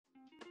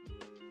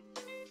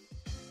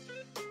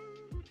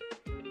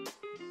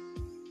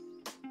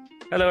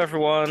Hello,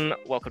 everyone.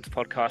 Welcome to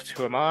podcast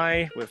Who Am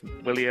I with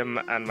William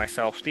and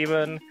myself,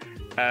 Stephen.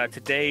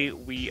 Today,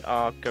 we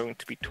are going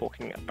to be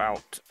talking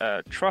about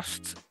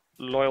trust,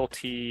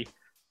 loyalty,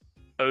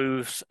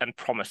 oaths, and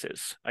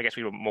promises. I guess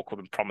we would more call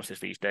them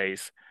promises these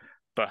days.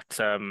 But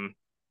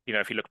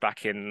if you look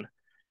back in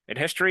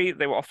history,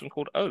 they were often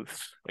called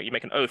oaths. Like you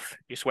make an oath,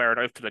 you swear an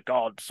oath to the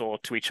gods or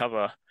to each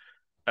other,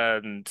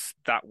 and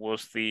that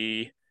was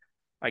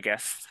I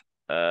guess,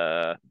 it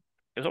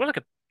was almost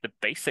like the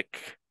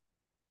basic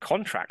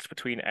contract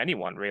between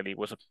anyone really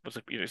was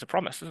a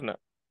promise, isn't it?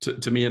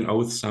 To me, an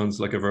oath sounds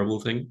like a verbal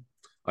thing.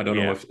 I don't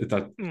know Yeah. if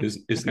that Hmm. is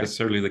Okay.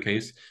 necessarily the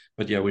case,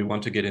 but yeah, we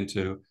want to get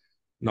into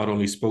not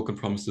only spoken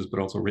promises but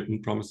also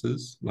written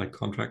promises like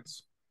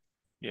contracts.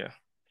 Yeah.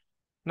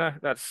 No,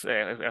 that's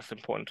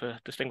important to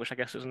distinguish, I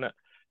guess, isn't it?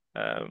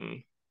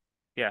 Um,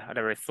 yeah, I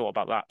never really thought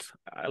about that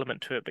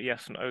element to it, but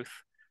yes, an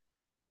oath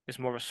is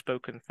more of a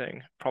spoken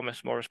thing.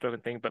 Promise more of a spoken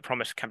thing, but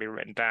promise can be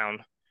written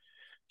down.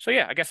 So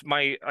yeah, I guess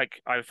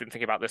I've been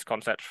thinking about this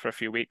concept for a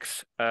few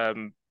weeks,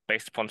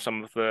 based upon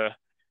some of the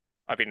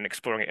I've been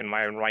exploring it in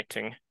my own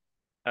writing.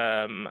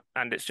 And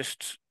it's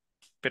just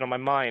been on my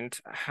mind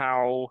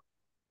how,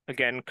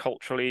 again,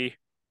 culturally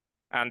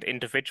and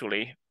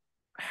individually,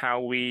 how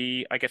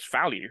we, I guess,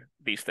 value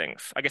these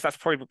things. I guess that's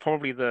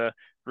probably the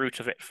root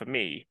of it for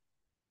me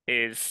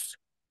is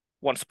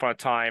once upon a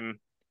time,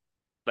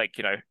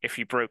 if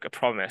you broke a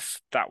promise,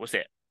 that was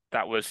it.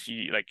 That was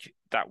you,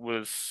 that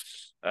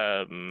was,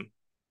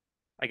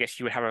 I guess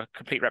you would have a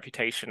complete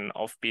reputation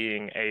of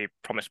being a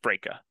promise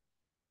breaker.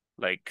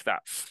 Like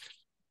that's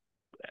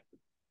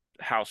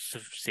how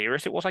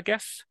serious it was, I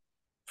guess.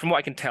 From what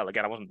I can tell,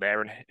 again, I wasn't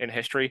there in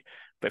history,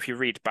 but if you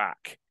read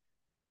back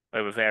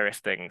over various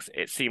things,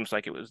 it seems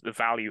like it was the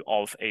value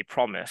of a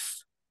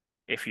promise.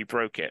 If you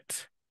broke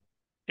it,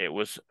 it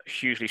was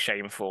hugely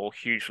shameful,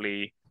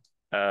 hugely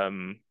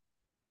um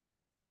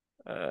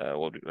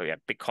yeah,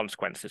 big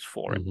consequences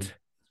for Mhm. it.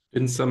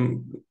 Didn't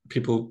some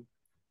people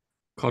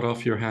cut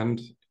off your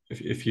hand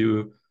if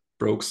you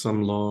broke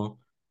some law,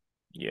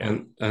 Yeah.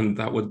 and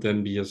that would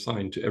then be a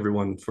sign to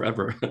everyone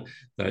forever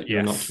that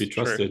you're not to be Yes,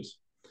 true. trusted.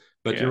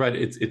 But you're Yeah. right,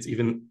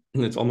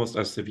 it's almost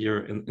as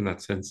severe in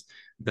that sense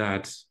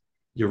that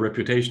your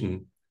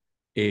reputation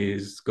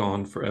is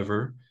gone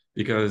forever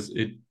because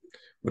it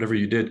whatever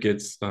you did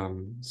gets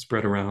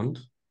spread around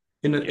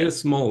in a Yeah.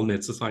 small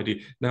knit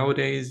society.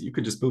 Nowadays, you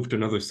could just move to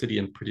another city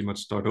and pretty much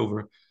start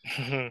over.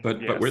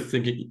 But we're Yes.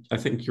 thinking. I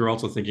think you're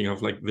also thinking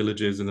of like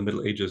villages in the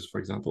Middle Ages, for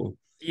example.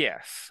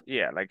 Yes.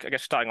 Yeah. Like I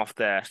guess starting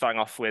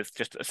off with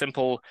just a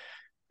simple,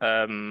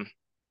 um,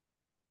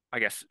 I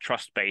guess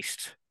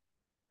trust-based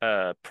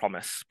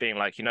promise, being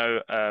like,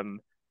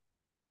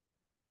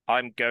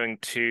 I'm going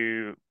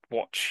to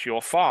watch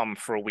your farm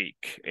for a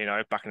week,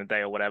 back in the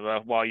day or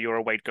whatever, while you're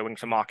away going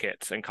to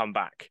market and come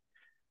back.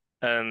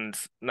 And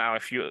now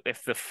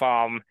if the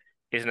farm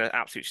is in an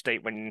absolute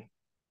state when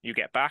you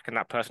get back and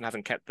that person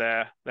hasn't kept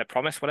their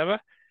promise, whatever,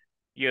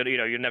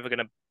 you're never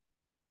gonna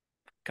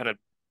kind of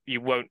you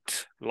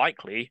won't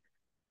likely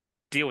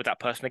deal with that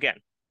person again.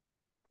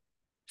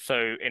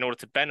 So in order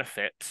to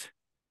benefit,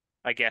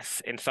 I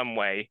guess in some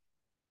way,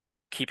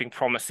 keeping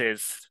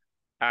promises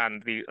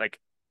and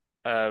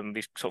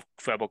these sort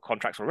of verbal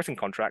contracts or written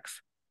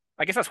contracts.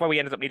 I guess that's why we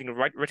ended up needing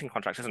written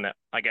contracts, isn't it?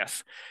 I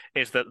guess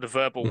is that the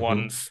verbal Hmm.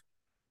 ones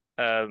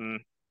um,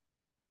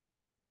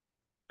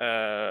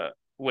 uh,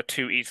 were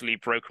too easily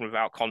broken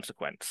without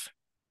consequence.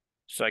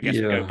 So I guess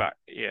we go Yeah, back,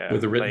 yeah,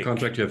 with a written like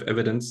contract, you have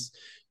evidence.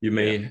 You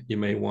yeah,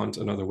 may want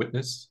another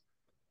witness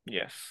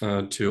yes,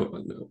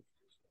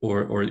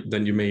 or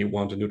then you may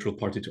want a neutral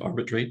party to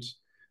arbitrate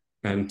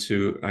mm, and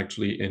to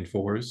actually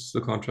enforce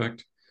the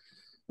contract.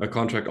 A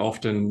contract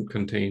often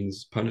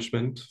contains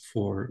punishment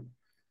for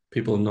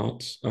people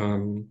not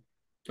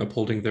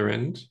upholding their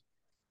end.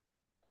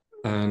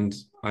 And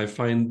I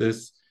find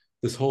this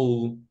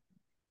whole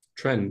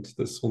trend,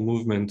 this whole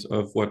movement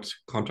of what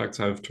contracts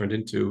have turned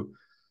into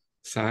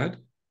sad,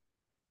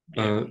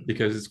 yeah,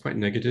 because it's quite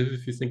negative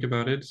if you think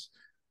about it.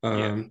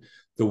 yeah, Um,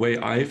 the way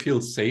I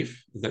feel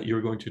safe that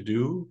you're going to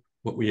do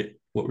what we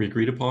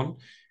agreed upon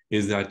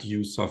is that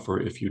you suffer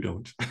if you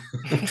don't.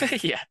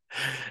 yeah,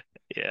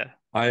 yeah,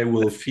 I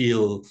will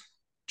feel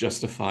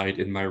justified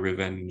in my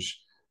revenge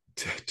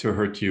to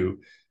hurt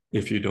you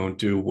if you don't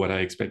do what I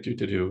expect you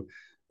to do.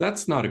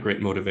 That's not a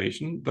great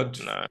motivation, but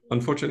no,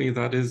 unfortunately,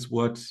 that is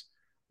what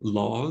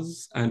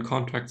laws and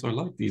contracts are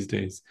like these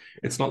days.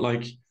 yeah, It's not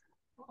like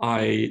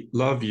I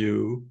love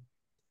you,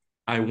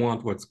 I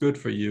want what's good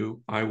for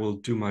you, I will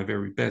do my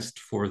very best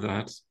for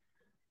that,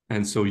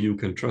 and so you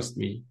can trust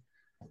me.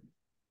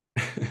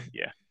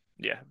 yeah,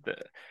 yeah.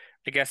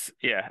 I guess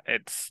yeah,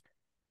 it's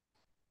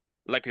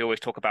like we always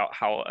talk about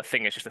how a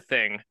thing is just a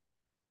thing.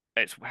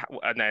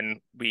 And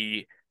then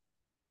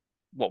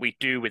what we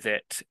do with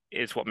it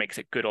is what makes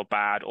it good or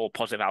bad, or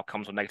positive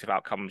outcomes or negative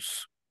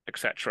outcomes,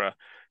 etc.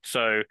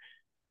 So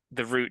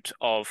the root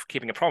of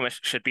keeping a promise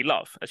should be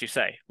love, as you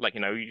say, like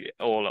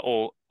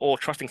or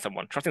trusting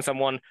someone. Trusting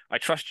someone, I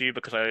trust you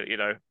because I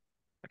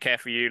care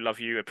for you, love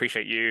you,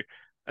 appreciate you.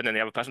 And then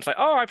the other person's like,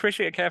 oh, I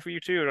appreciate and care for you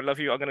too, and I love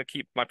you. I'm going to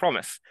keep my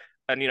promise.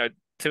 And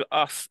to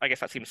us, I guess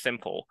that seems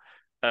simple.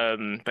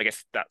 But I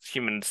guess that's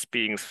humans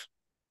beings,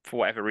 for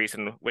whatever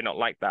reason, we're not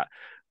like that.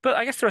 But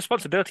I guess the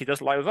responsibility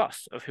does lie with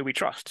us of who we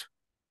trust.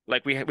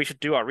 Like we should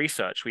do our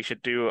research. We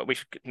should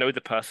know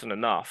the person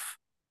enough.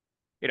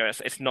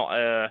 It's not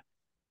a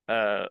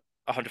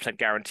 100%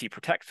 guarantee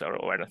protector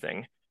or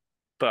anything,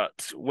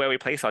 but where we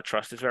place our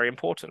trust is very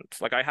important.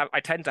 Like I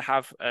tend to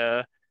have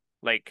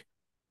like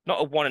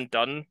not a one and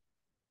done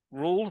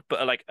rule,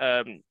 but like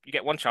you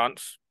get one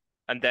chance,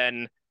 and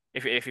then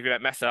if you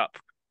mess up,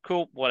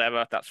 cool,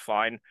 whatever, that's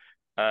fine.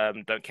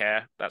 Don't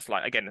care. That's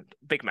like again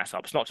big mess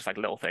ups, not just like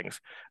little things.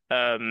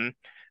 Um,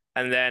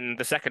 and then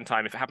the second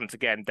time, if it happens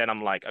again, then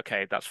I'm like,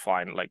 okay, that's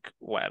fine, like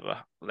whatever.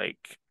 Like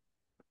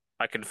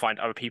I can find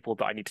other people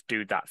that I need to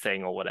do that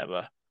thing or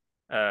whatever.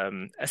 A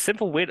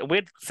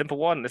weird, simple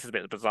one. This is a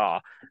bit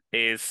bizarre.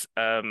 Is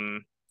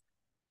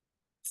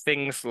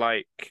things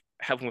like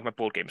helping with my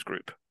board games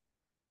group.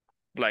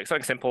 Like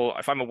something simple.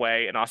 If I'm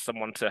away and ask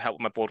someone to help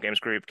with my board games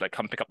group, like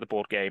come pick up the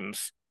board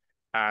games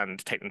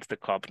and take them to the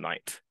club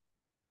night,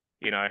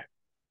 you know,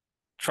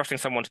 trusting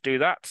someone to do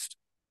that,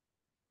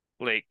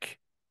 like,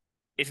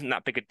 isn't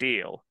that big a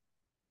deal.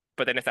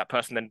 But then if that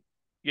person then,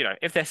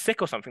 if they're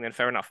sick or something, then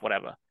fair enough,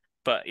 whatever.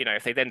 But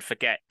if they then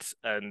forget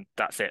and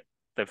that's it,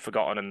 they've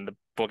forgotten and the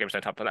board games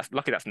don't happen. That's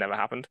lucky that's never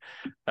happened.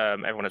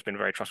 Everyone has been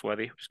very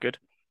trustworthy, which is good.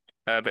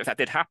 But if that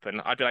did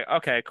happen, I'd be like,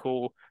 okay,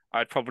 cool.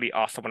 I'd probably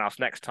ask someone else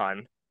next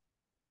time.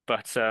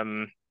 But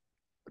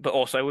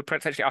also would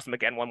potentially ask them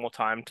again one more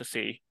time to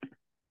see.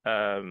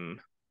 Um,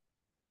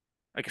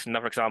 I guess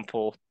another weird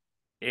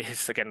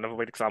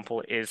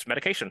example is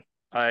medication.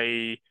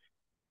 I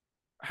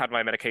had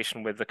my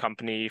medication with the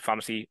company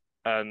pharmacy,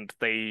 and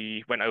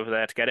they went over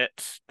there to get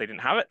it. They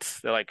didn't have it.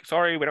 They're like,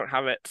 "Sorry, we don't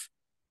have it.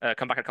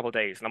 Come back in a couple of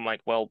days." And I'm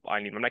like, "Well,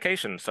 I need my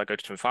medication," so I go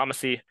to some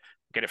pharmacy,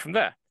 get it from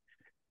there.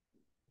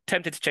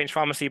 Tempted to change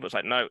pharmacy, but it's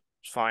like, no,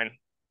 it's fine.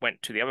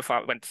 Went to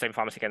the same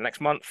pharmacy again next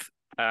month,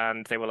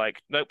 and they were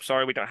like, nope,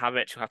 sorry, we don't have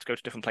it. You'll have to go to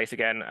a different place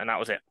again, and that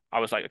was it. I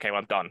was like, okay, well,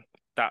 I'm done.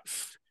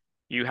 That's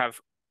You have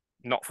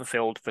not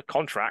fulfilled the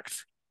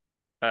contract,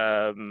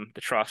 the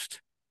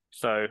trust,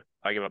 so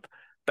I give up.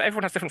 But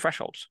everyone has different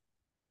thresholds.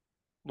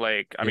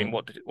 Like, I Yeah. mean,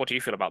 what do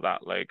you feel about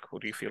that? Like,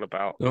 what do you feel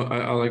about? No,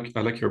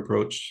 I like your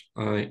approach.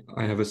 I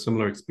have a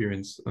similar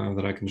experience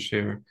that I can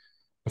share.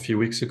 A few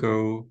weeks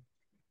ago,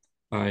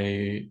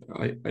 I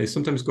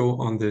sometimes go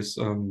on this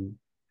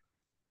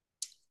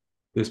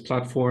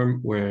platform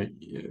where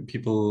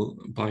people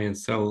buy and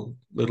sell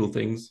little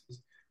things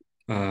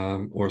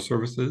or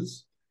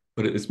services,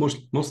 but it's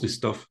mostly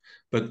stuff.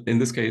 But in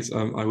this case,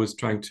 I was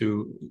trying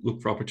to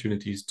look for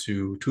opportunities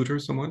to tutor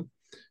someone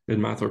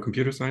in math or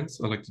computer science.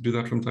 I like to do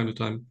that from time to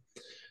time.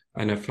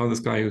 And I found this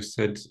guy who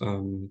said,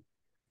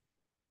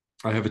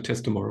 I have a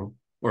test tomorrow.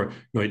 Or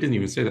no, he didn't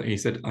even say that. He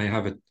said, I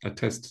have a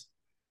test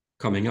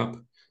coming up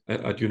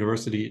at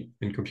university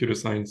in computer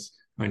science.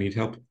 I need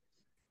help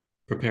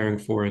preparing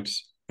for it.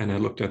 And I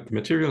looked at the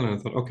material and I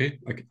thought, okay,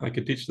 I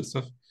could teach this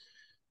stuff.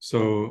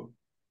 So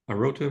I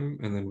wrote him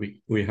and then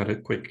we had a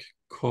quick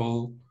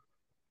call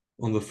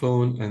on the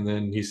phone. And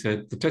then he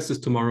said, the test is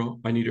tomorrow.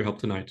 I need your help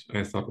tonight. And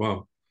I thought,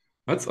 wow,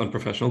 that's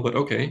unprofessional, but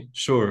okay,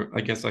 sure.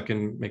 I guess I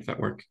can make that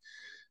work.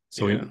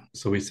 Yeah,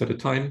 So we set a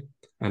time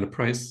and a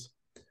price,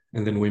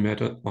 and then we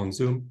met on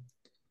Zoom.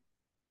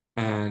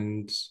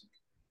 And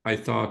I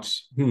thought,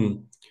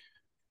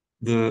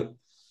 the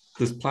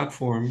this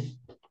platform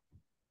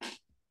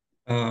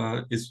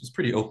is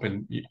pretty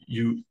open.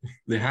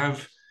 They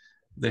have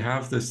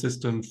the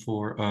system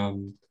for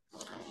an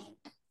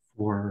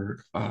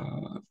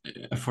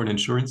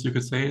insurance, you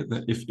could say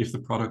that if the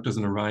product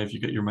doesn't arrive, you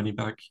get your money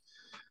back.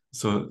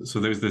 So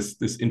there's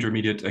this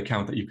intermediate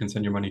account that you can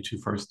send your money to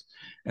first,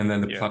 and then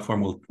the yeah,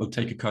 platform will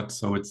take a cut.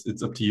 So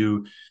it's up to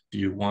you. Do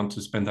you want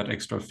to spend that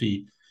extra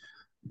fee?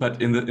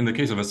 But in the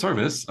case of a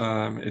service,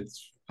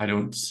 it's I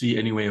don't see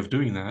any way of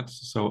doing that.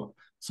 So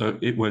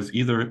it was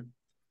either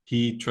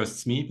he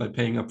trusts me by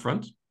paying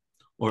upfront,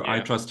 or I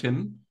yeah, trust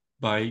him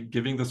by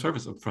giving the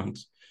service upfront,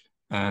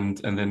 and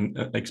then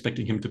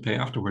expecting him to pay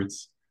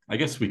afterwards. I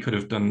guess we could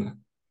have done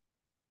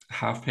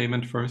half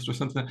payment first or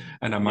something,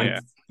 and yeah,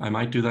 I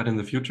might do that in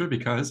the future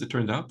because it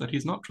turned out that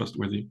he's not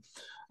trustworthy.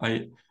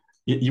 I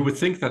you would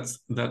think that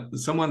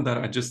someone that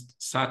I just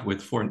sat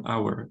with for an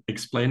hour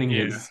explaining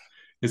yeah.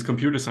 his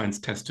computer science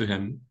test to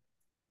him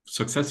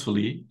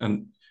successfully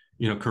and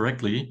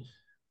correctly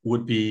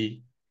would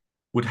be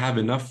would have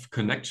enough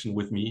connection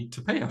with me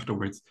to pay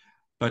afterwards.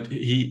 But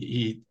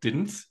he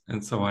didn't,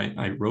 and so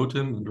I wrote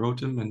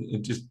him, and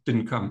it just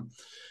didn't come.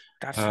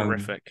 That's Um,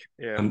 horrific.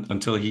 Yeah, and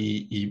until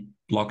he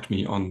blocked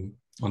me on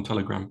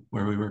Telegram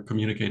where we were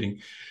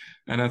communicating,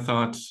 and I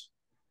thought,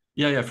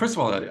 yeah. First of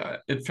all,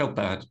 it felt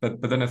bad,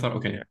 but then I thought,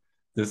 okay, yeah,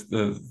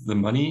 the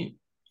money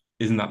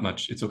isn't that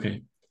much. It's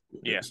okay.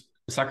 yeah,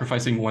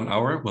 Sacrificing 1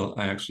 hour, well,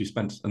 I actually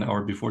spent an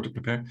hour before to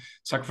prepare. yeah,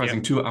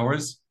 Sacrificing 2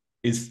 hours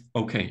is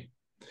okay.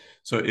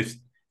 So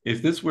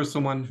if this were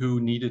someone who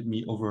needed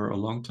me over a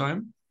long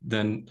time,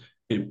 then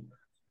it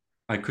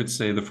I could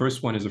say the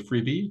first one is a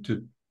freebie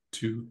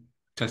to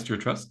test your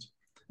trust,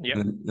 Yep.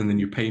 and then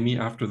you pay me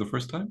after the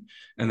first time,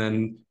 and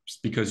then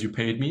just because you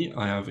paid me,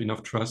 I have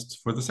enough trust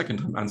for the second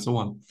time, and so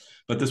on.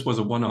 But this was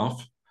a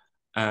one-off,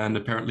 and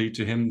apparently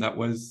to him that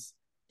was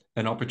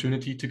an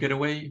opportunity to get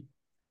away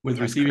with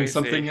That's receiving crazy.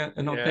 something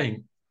and not Yeah.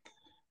 paying.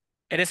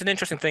 And it's an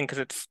interesting thing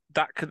because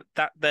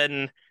that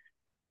then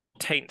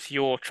taints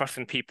your trust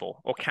in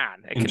people, or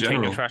can. It In can taint your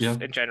general, yeah.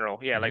 trust in general.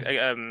 Yeah, like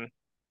Mhm.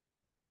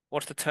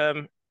 what's the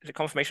term? Is it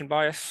confirmation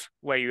bias?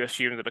 Where you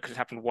assume that because it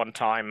happened one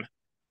time,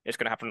 it's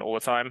going to happen all the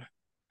time.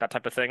 That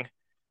type of thing. I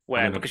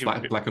Where mean, a because you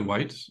black and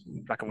white,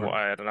 black and white,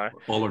 or I don't know.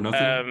 all or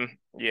nothing.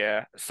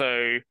 Yeah.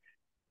 So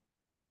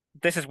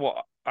this is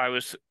what I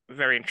was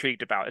very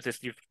intrigued about. Is this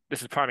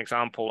is a prime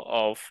example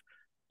of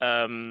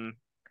um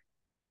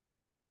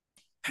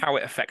how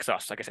it affects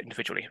us, I guess,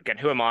 individually. Again,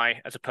 who am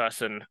I as a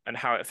person, and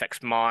how it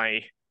affects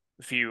my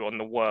view on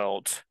the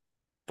world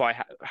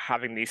by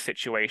having these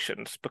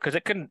situations, because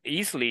it can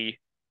easily,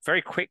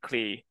 very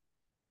quickly,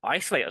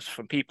 isolate us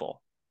from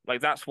people. Like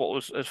that's what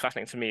was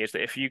fascinating to me is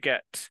that if you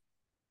get,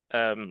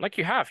 like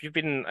you've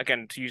been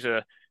again to use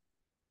uh,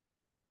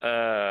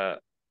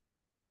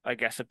 I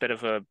guess a bit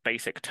of a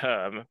basic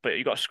term, but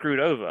you got screwed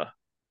over.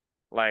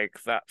 Like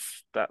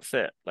that's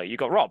it. Like you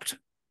got robbed.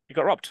 You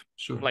got robbed.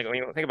 Sure. Like when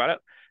you think about it,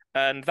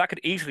 and that could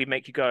easily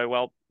make you go,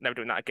 well, never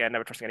doing that again,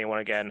 never trusting anyone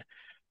again.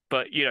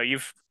 But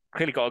you've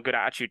clearly got a good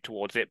attitude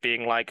towards it,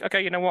 being like,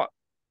 okay, you know what?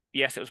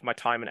 Yes, it was my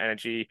time and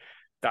energy.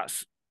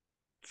 That's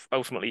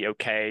ultimately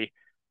okay.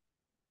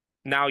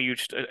 Now you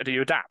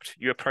adapt,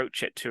 you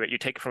approach it to it, you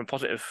take it from a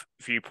positive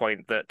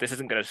viewpoint that this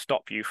isn't going to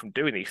stop you from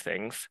doing these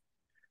things.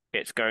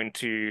 It's going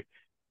to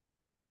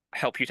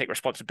help you take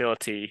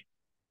responsibility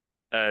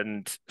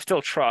and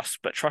still trust,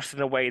 but trust in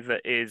a way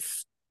that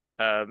is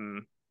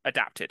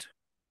adapted.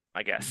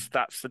 I guess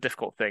that's the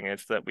difficult thing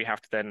is that we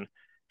have to then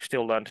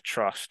still learn to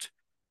trust.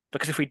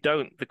 Because if we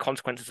don't, the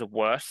consequences are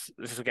worse.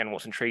 This is again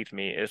what's intrigued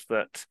me is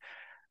that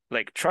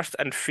like trust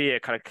and fear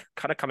kind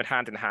of come in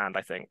hand,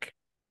 I think.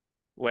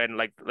 When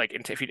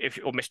if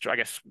you or I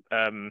guess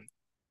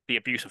the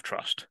abuse of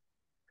trust.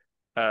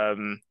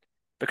 Um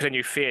because then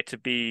you fear to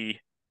be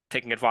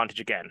taken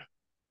advantage again.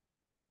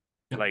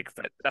 Yeah. Like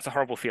that's a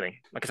horrible feeling.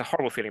 Like it's a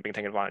horrible feeling being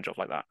taken advantage of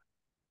like that.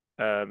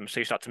 So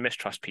you start to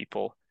mistrust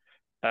people.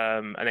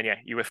 And then yeah,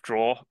 you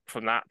withdraw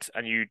from that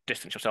and you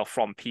distance yourself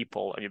from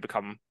people and you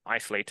become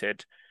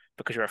isolated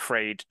because you're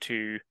afraid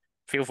to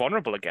feel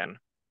vulnerable again.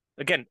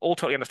 Again, all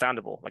totally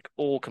understandable, like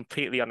all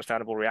completely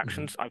understandable Mhm.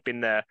 reactions. I've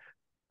been there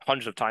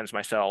hundreds of times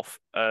myself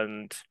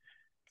and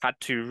had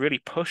to really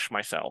push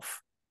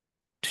myself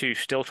to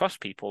still trust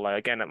people. Like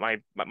again, at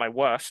my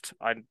worst,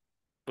 I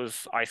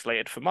was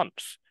isolated for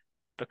months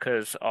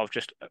because of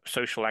just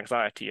social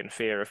anxiety and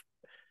fear of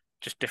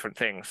just different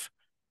things.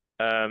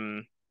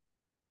 Um,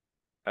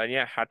 and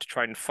yeah, had to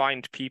try and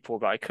find people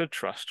that I could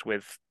trust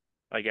with,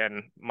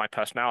 again, my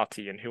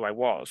personality and who I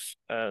was.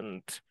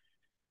 And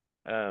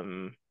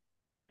um,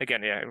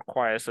 again, yeah, it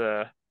requires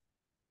I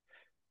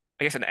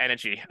guess, an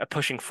energy, a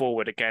pushing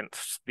forward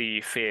against the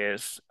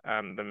fears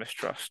and the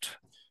mistrust.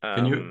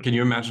 Um, Can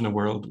you imagine a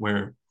world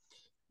where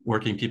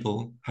working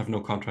people have no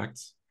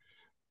contracts,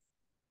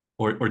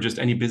 or just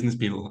any business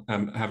people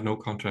have no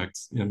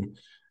contracts,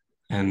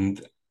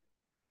 and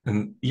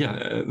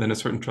yeah, then a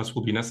certain trust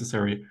will be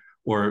necessary.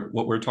 Or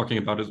what we're talking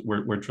about is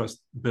where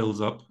trust builds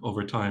up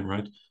over time,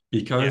 right?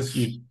 Because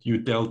yes, you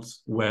dealt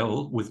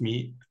well with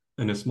me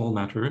in a small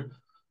matter,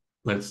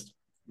 let's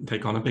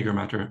take on a bigger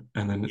matter,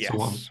 and then so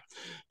on. yes,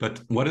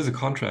 But what is a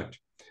contract?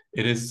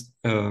 It is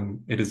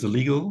a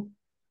legal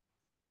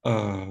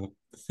uh,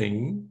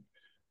 thing,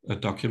 a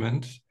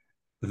document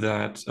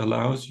that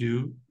allows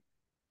you,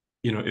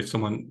 if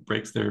someone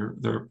breaks their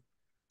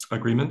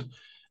agreement,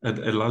 it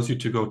allows you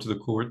to go to the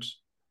court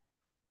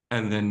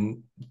and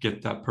then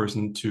get that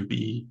person to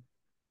be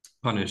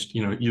punished,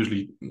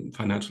 usually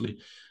financially.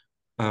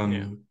 yeah,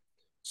 Um,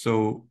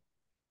 so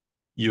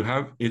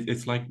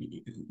it's like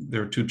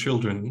there are two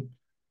children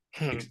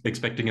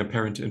expecting a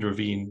parent to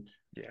intervene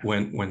yeah,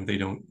 when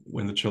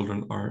the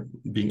children are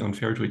being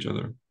unfair to each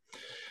other.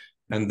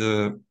 And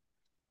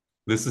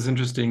this is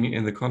interesting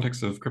in the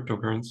context of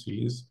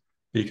cryptocurrencies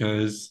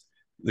because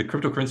the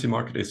cryptocurrency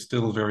market is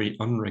still very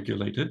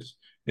unregulated.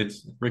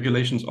 Its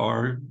regulations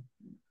are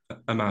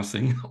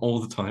amassing all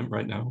the time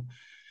right now.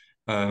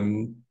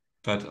 Um,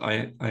 but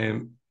I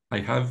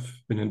have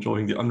been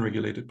enjoying the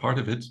unregulated part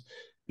of it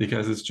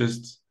because it's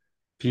just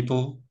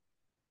people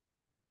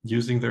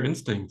using their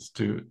instincts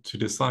to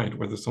decide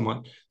whether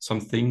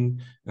something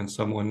and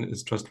someone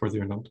is trustworthy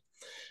or not.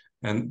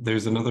 And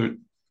there's another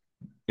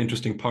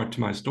interesting part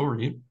to my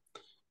story.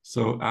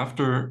 So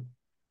after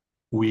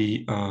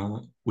we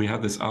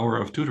had this hour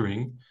of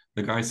tutoring,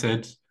 the guy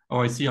said, "Oh,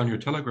 I see on your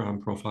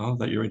Telegram profile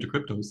that you're into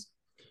cryptos.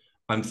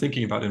 I'm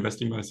thinking about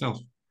investing myself."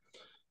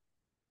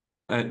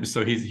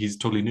 So he's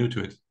totally new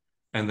to it.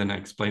 And then I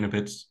explain a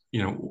bit,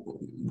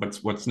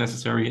 what's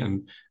necessary,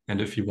 and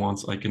if he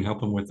wants, I can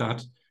help him with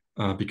that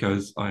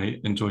because I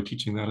enjoy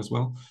teaching that as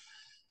well.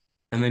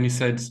 And then he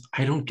said,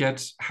 "I don't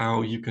get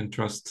how you can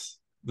trust."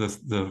 the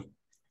the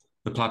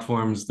the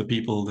platforms, the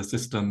people, the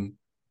system,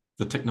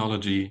 the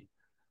technology.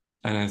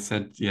 And I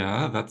said,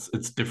 yeah,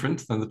 it's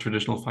different than the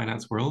traditional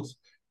finance world,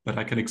 but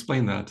I can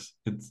explain that.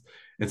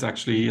 It's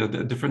actually a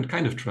different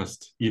kind of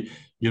trust. You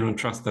don't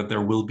trust that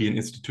there will be an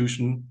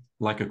institution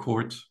like a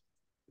court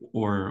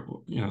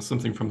or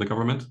something from the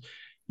government.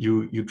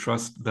 You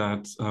trust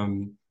that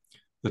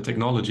the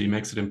technology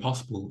makes it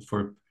impossible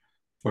for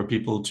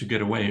people to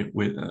get away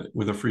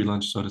with a free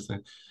lunch, so to say.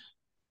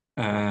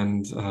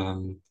 And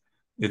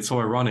it's so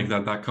ironic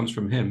that that comes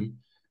from him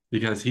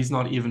because he's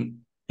not even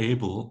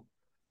able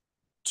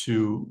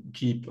to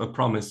keep a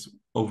promise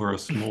over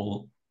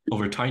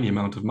a tiny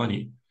amount of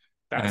money.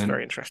 That's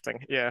very And interesting.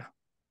 Yeah,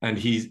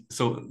 he's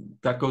so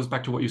that goes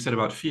back to what you said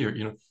about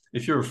fear.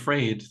 If you're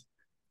afraid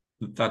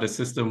that a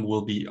system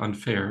will be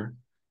unfair,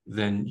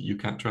 then you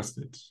can't trust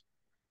it.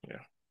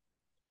 yeah.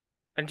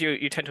 And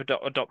you tend to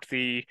adopt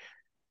the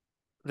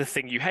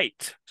thing you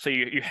hate. So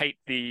you hate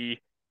the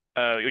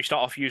you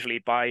start off usually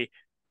by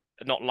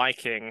not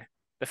liking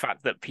the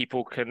fact that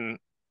people can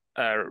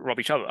rob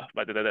each other,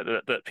 like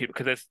that people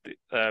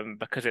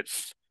because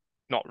it's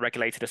not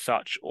regulated as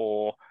such,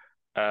 or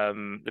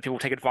that people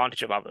take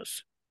advantage of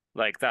others,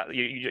 like that.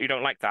 You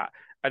don't like that,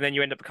 and then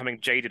you end up becoming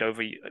jaded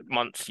over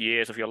months,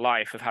 years of your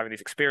life of having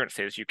these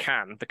experiences. You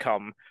can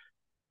become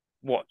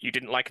what you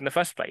didn't like in the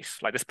first place.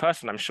 Like this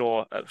person, I'm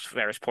sure at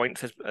various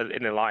points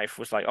in their life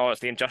was like, oh,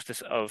 it's the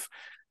injustice of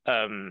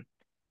um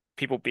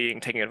people being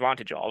taken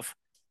advantage of,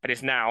 and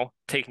is now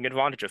taking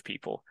advantage of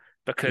people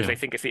because Yeah, they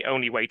think it's the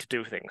only way to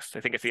do things.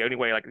 They think it's the only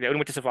way, like the only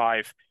way to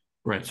survive,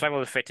 right. survival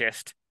of the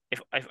fittest.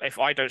 If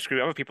I don't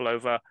screw other people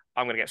over,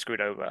 I'm going to get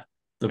screwed over,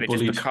 The and it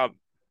just bullied become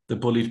the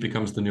bullied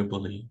becomes the new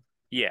bully.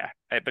 yeah,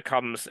 it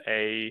becomes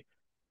a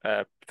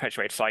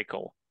perpetuated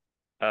cycle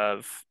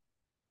of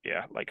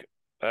yeah, like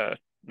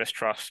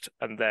mistrust,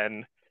 and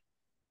then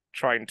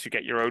trying to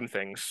get your own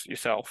things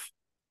yourself.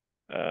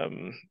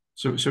 Um,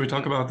 So should we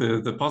talk about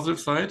the positive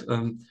side?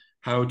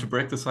 How to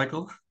break the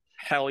cycle?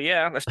 Hell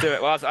yeah, let's do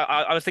it. Well,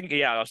 I was thinking,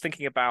 yeah, I was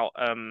thinking about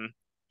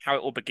how it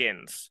all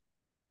begins,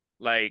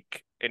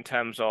 like in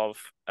terms of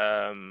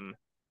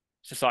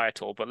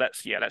societal. But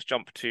let's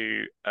jump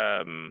to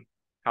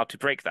how to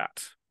break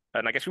that.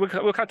 And I guess we'll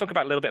kind of talk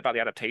about a little bit about the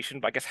adaptation,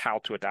 but I guess how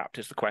to adapt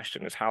is the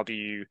question: is how do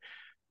you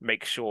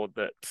make sure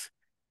that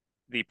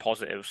the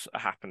positives are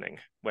happening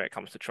where it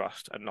comes to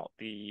trust and not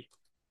the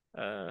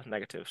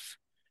negatives?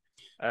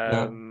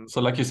 Yeah. Um,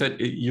 So like you said,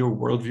 your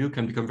worldview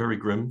can become very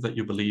grim that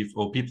you believe,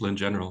 oh, people in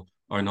general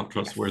are not yes,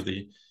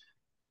 trustworthy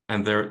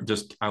and they're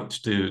just out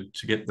to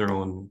get their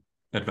own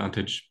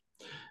advantage.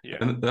 yeah,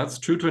 And that's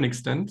true to an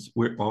extent.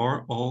 We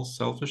are all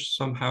selfish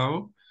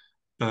somehow,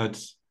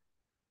 but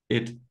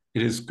it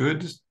it is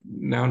good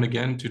now and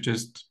again to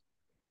just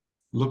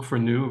look for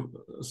new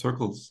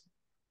circles,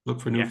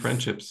 look for new yes,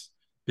 friendships,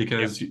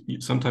 yep, because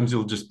sometimes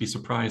you'll just be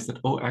surprised that,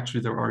 oh,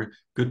 actually there are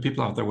good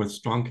people out there with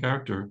strong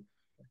character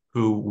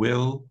who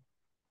will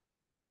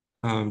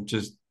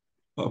just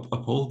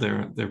uphold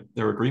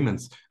their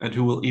agreements and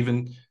who will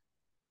even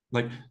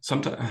like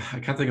sometimes I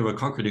can't think of a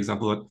concrete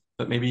example,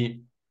 but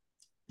maybe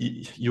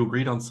you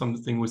agreed on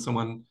something with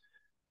someone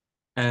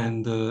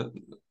and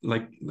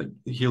like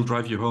he'll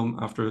drive you home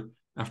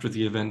after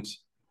the event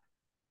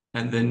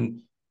and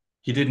then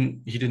he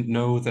didn't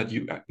know that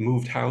you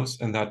moved house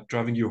and that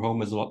driving you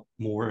home is a lot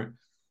more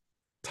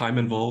time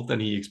involved than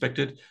he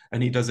expected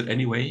and he does it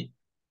anyway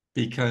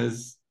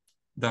because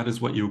that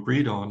is what you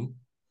agreed on.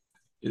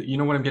 You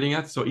know what I'm getting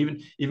at? So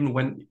even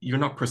when you're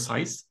not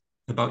precise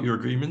about your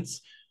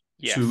agreements,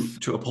 to yes,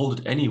 to uphold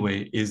it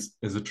anyway is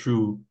a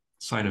true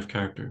sign of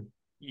character.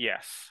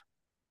 yes.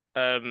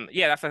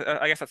 Yeah,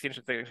 I guess that's the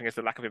interesting thing is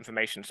the lack of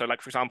information. So,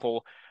 like for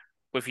example,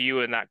 with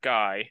you and that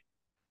guy,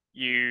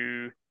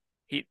 you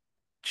he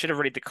should have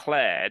really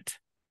declared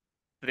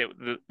that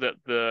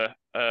the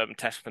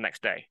test for the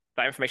next day.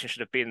 That information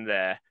should have been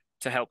there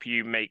to help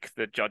you make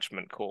the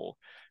judgment call.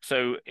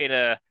 So, in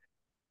a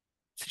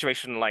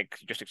situation like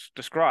you just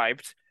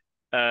described,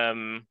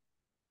 um,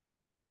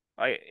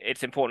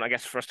 it's important, I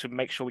guess, for us to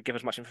make sure we give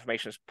as much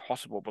information as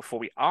possible before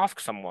we ask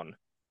someone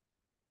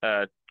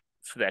uh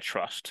for their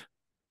trust,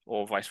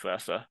 or vice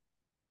versa,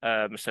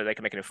 so they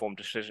can make an informed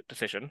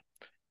decision.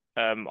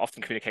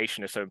 Often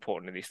communication is so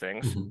important in these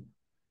things. Mhm.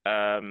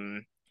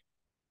 Um,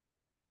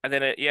 and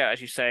then, yeah,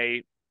 as you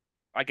say,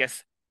 I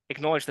guess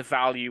acknowledge the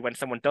value when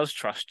someone does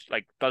trust,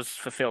 like does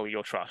fulfill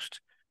your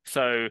trust.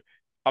 So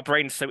our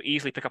brains so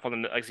easily pick up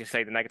on, as you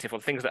say, the negative or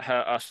the things that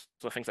hurt us,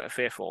 or the things that are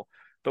fearful.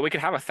 But we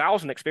could have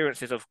 1,000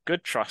 experiences of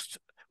good trust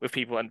with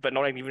people, and but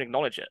not even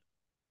acknowledge it.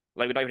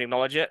 Like we don't even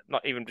acknowledge it.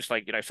 Not even just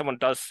like someone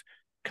does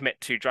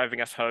commit to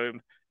driving us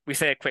home. We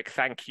say a quick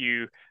thank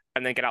you,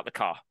 and then get out the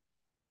car.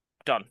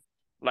 Done.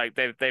 Like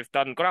they've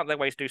gone out their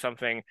way to do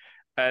something,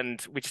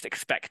 and we just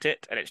expect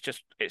it, and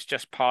it's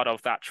just part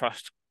of that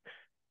trust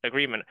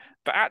agreement.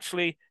 But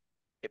actually,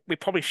 we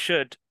probably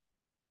should,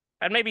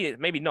 and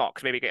maybe not,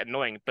 because maybe it get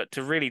annoying. But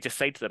to really just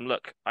say to them,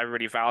 look, I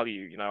really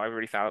value, I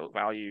really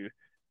value,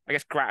 I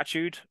guess,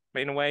 gratitude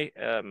in a way.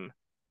 I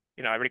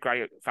really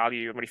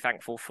value. I'm really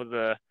thankful for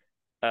the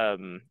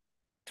um,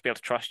 to be able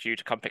to trust you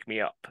to come pick me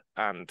up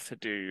and to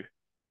do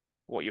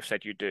what you've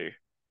said you do,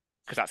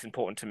 because that's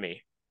important to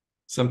me.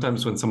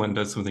 Sometimes when someone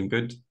does something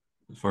good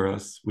for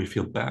us, we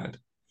feel bad.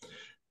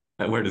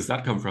 Where does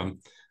that come from?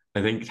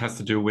 I think it has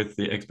to do with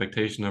the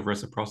expectation of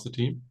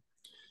reciprocity.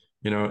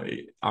 You know,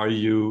 are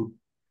you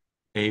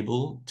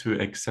able to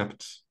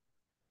accept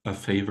a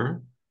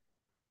favor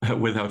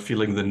without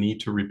feeling the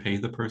need to repay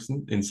the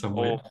person in some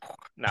Oh, way?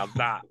 now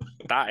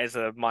that is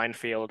a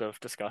minefield of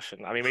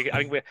discussion. I mean,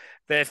 I think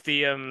there's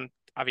the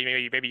I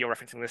mean, maybe you're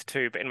referencing this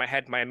too, but in my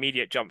head, my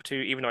immediate jump to,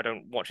 even though I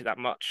don't watch it that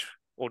much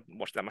or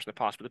watch it that much in the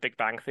past, but the Big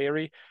Bang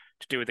Theory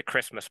to do with the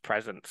Christmas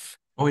presents,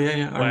 Oh yeah,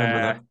 yeah, I remember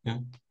where that. Yeah.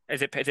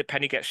 is it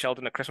Penny gets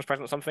Sheldon a Christmas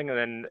present or something, and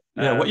then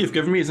Yeah, what you've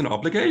given me is an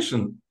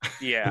obligation.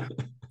 yeah,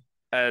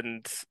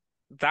 and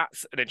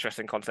that's an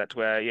interesting concept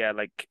where yeah,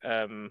 like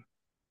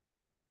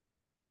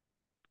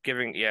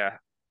giving yeah,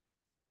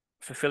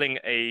 fulfilling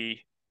a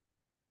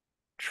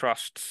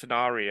trust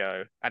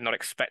scenario and not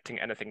expecting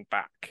anything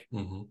back.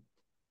 Mhm.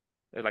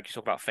 Like you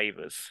talk about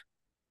favors.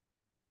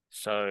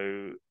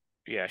 So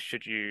yeah,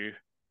 should you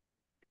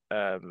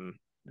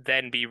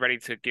then be ready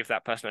to give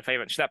that person a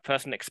favor? And should that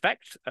person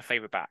expect a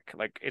favor back?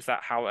 Like, is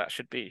that how that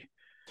should be?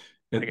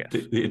 I guess.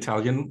 The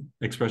Italian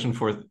expression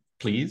for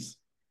please,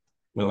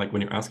 well, like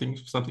when you're asking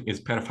for something, is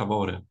per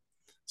favore.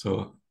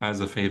 So as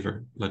a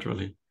favor,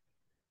 literally.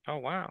 Oh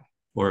wow.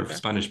 Or Okay.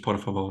 Spanish, por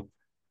favor.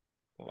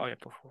 Oh yeah,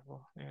 por favor.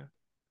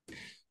 Yeah.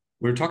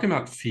 We're talking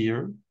about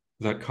fear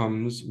that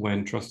comes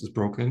when trust is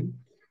broken,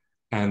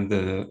 and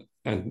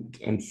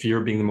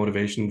fear being the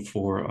motivation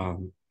for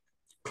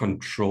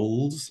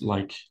controls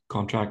like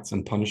contracts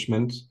and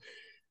punishment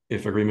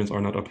if agreements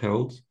are not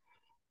upheld.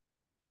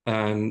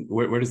 And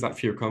where does that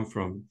fear come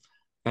from?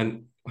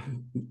 And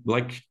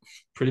like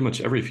pretty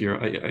much every fear,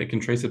 I can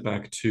trace it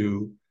back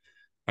to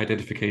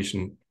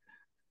identification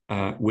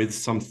with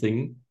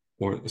something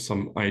or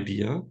some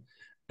idea,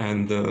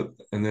 and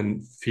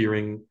then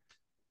fearing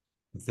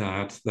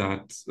that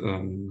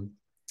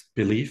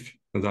belief,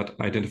 that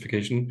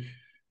identification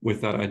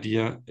with that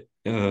idea,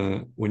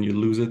 when you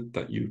lose it,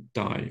 that you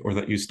die or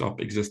that you stop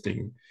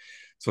existing.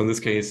 So in this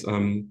case,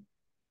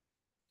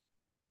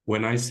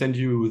 when I send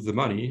you the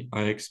money,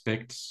 I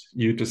expect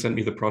you to send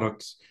me the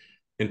product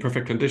in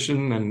perfect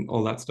condition and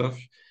all that stuff.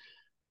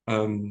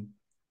 Um,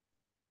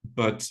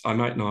 but I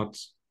might not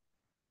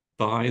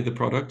buy the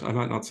product. I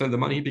might not send the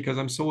money because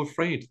I'm so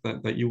afraid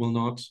that you will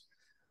not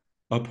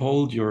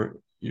uphold your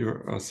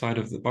side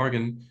of the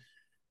bargain,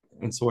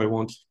 and so I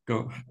won't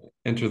go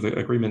enter the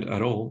agreement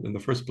at all in the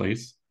first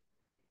place.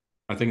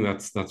 I think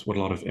that's what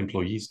a lot of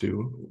employees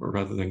do,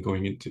 rather than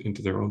going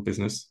into their own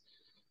business.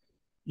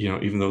 You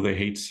know, even though they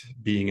hate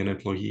being an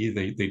employee,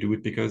 they do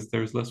it because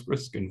there's less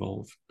risk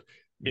involved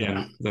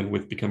Yeah. than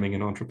with becoming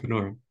an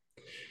entrepreneur.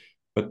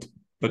 But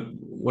but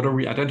what are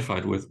we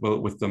identified with? Well,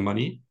 with the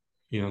money.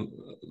 You know,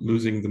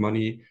 losing the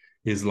money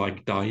is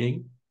like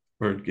dying,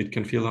 or it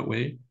can feel that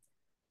way.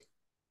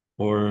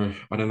 Or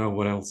I don't know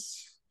what else.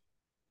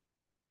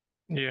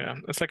 Yeah.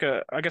 It's like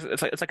a I guess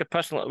it's like a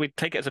personal we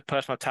take it as a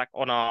personal attack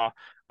on our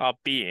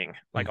being,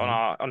 like on Mhm.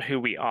 our on who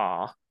we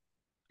are.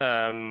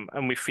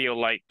 And we feel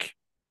like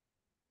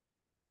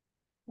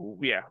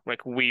yeah,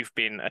 like we've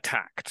been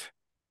attacked.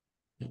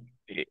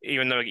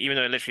 Even though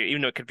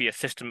it could be a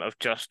system of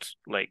just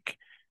like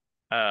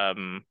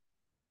um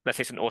let's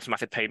say it's an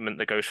automatic payment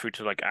that goes through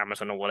to like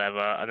Amazon or whatever,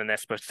 and then they're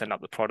supposed to send out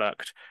the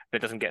product, but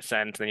it doesn't get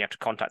sent, and then you have to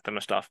contact them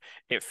and stuff.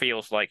 It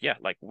feels like, yeah,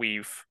 like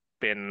we've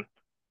been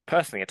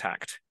personally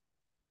attacked,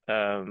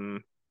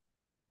 um,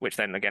 which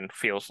then again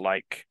feels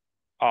like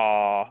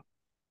our,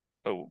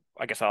 oh,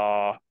 I guess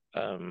our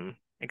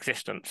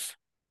existence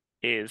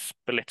is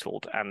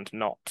belittled and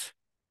not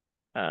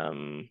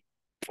um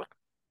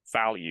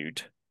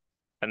valued,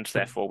 and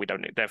therefore we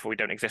don't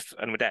exist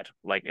and we're dead.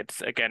 Like it's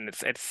again,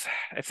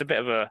 it's a bit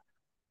of a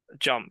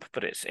jump,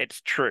 but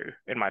it's true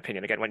in my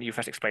opinion. Again, when you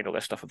first explained all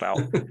this stuff about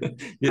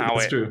Yeah, how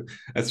that's it true.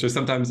 That's true.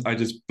 Sometimes I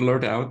just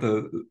blurt out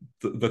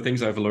the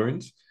things I've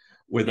learned yeah,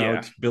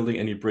 without building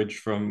any bridge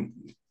from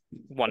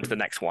one to the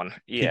next one.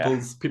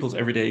 Yeah, people's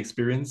everyday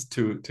experience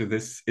to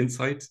this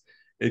insight.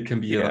 It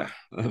can be yeah,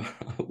 a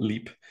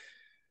leap.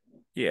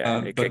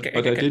 yeah. But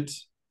I did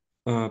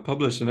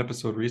publish an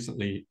episode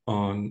recently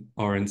on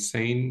our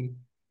insane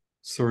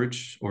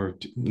search or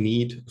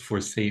need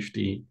for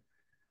safety,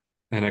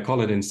 and I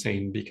call it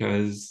insane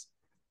because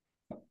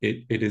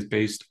it is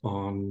based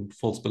on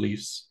false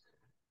beliefs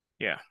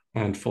Yeah.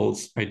 and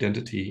false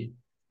identity.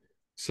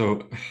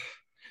 So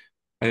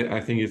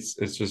I think it's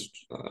just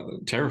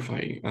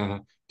terrifying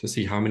to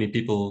see how many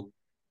people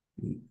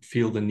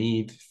feel the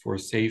need for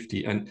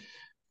safety. And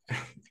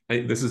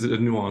this is a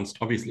nuanced.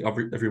 Obviously,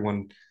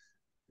 everyone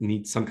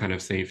needs some kind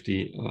of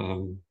safety,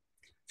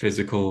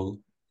 physical,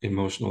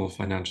 emotional,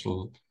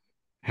 financial,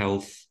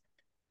 health.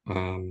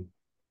 Um,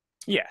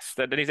 Yes,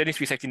 there needs to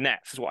be safety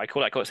nets, is what I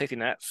call it. I call it safety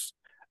nets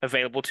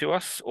available to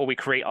us, or we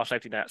create our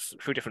safety nets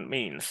through different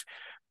means.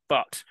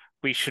 But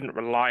we shouldn't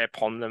rely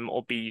upon them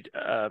or be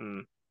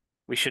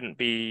we shouldn't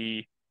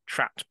be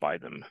trapped by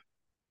them.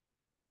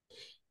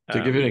 To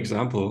give you an Um,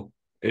 example,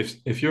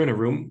 if you're in a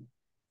room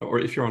or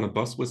if you're on a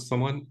bus with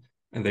someone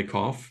and they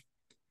cough,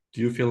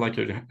 do you feel like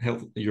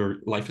your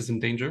life is in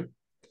danger?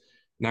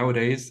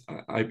 Nowadays,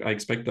 I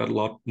expect that a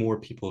lot more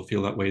people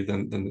feel that way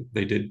than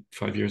they did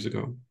 5 years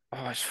ago.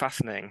 oh, it's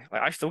fascinating.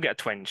 Like I still get a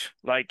twinge.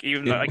 Like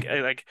even Yeah,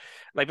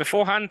 like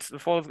beforehand,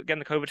 before getting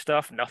the COVID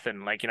stuff,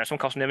 nothing. Like someone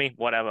coughs near me,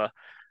 whatever.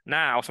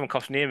 Now someone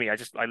coughs near me,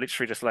 I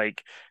literally just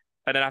like,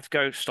 and then I have to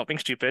go stop being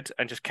stupid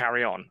and just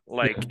carry on. yeah.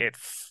 Like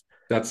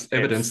That's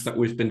evidence it's that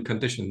we've been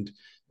conditioned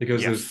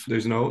because yes,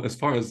 there's no, as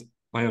far as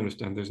I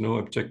understand, there's no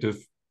objective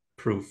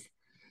proof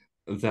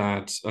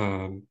that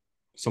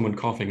someone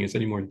coughing is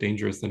any more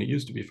dangerous than it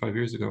used to be 5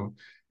 years ago.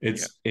 yeah,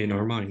 It's in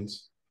our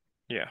minds.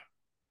 yeah,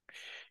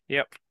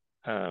 yep.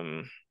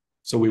 Um,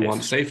 So we want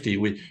it's safety.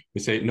 We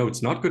say, no,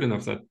 it's not good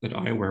enough that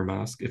I wear a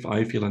mask. If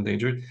I feel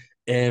endangered,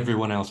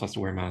 everyone else has to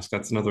wear a mask.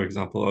 That's another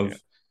example yeah,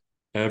 of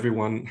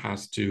everyone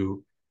has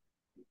to,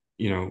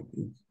 you know,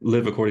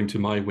 live according to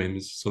my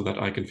whims so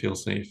that I can feel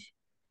safe.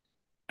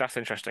 that's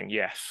interesting.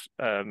 Yes.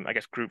 I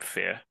guess group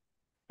fear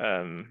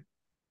um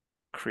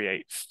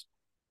creates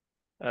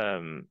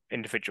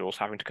individuals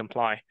having to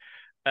comply.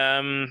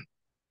 Um,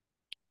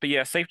 but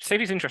yeah,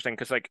 safety is interesting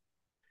because like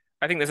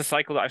I think there's a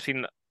cycle that I've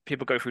seen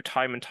people go through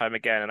time and time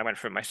again, and I went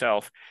through it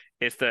myself,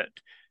 is that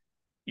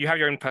you have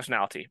your own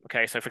personality.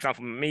 Okay, so for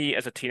example, me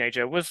as a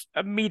teenager was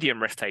a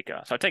medium risk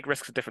taker. So I take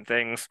risks of different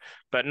things,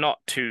 but not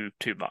too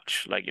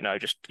much. Like,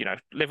 just,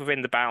 live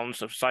within the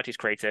bounds of society's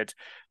created,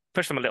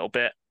 push them a little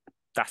bit,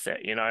 that's it.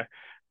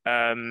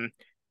 Um,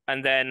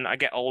 and then I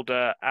get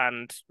older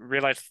and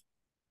realize,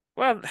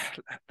 well,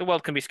 the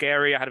world can be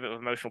scary. I had a bit of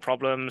emotional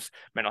problems,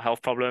 mental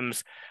health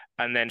problems,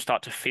 and then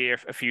start to fear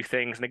a few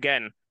things. And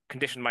again,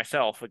 condition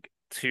myself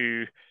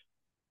to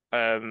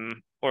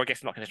or I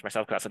guess not condition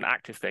myself because that's an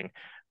active thing,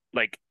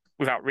 like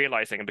without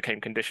realizing and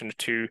became conditioned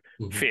to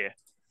Mhm. fear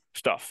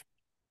stuff.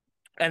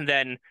 And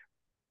then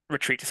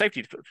retreat to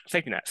safety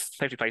nets,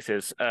 safety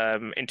places,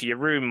 into your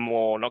room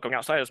or not going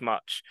outside as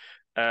much.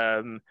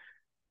 Um,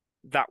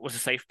 that was a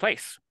safe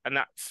place. And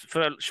that's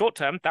for short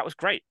term, that was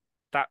great.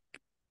 That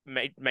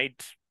made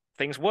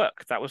things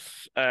work. That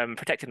was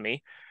protected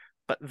me.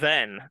 But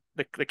then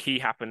the key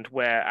happened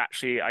where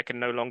actually I can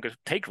no longer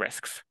take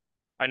risks.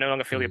 I no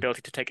longer feel the Mhm.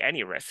 ability to take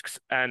any risks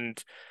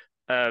and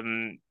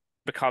um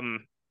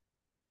become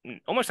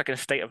almost like in a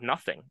state of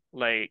nothing.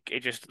 Like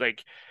it just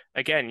like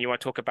again, you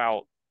want to talk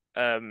about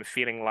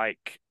feeling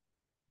like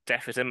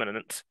death is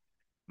imminent.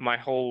 My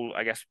whole,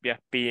 I guess, yeah,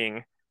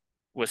 being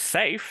was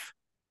safe,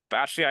 but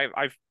actually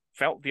I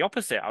felt the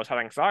opposite. I was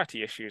having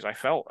anxiety issues. I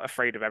felt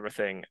afraid of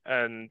everything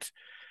and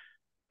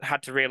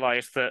had to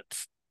realize that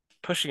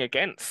pushing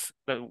against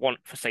the want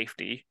for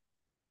safety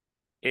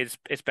is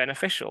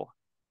beneficial.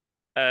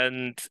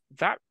 And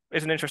that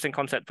is an interesting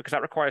concept because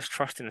that requires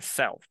trust in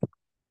self.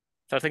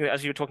 So I think that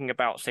as you were talking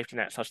about safety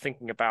nets, I was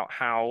thinking about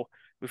how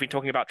we've been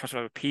talking about trusting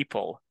other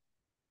people,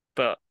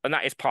 and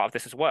that is part of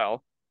this as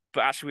well.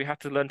 But actually, we have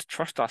to learn to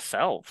trust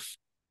ourselves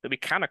that we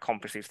can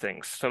accomplish these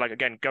things. So, like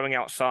again, going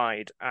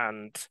outside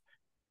and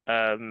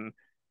um,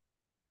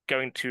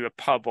 going to a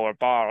pub or a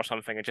bar or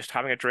something and just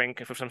having a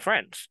drink with some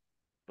friends.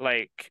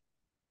 Like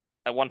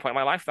at one point in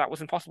my life, that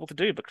was impossible to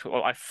do because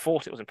well, I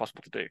thought it was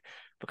impossible to do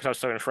because I was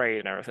so afraid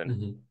and everything.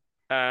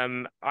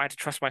 Mhm. I had to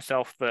trust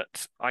myself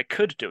that I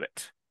could do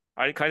it.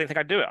 I didn't think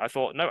I'd do it. I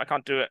thought, no, I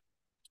can't do it.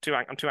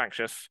 I'm too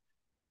anxious.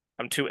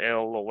 I'm too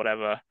ill or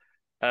whatever.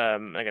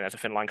 Again, there's a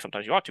thin line.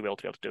 Sometimes you are too ill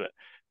to be able to do it,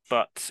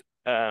 but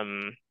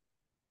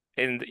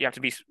you have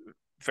to be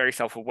very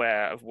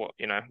self-aware of what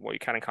you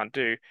can and can't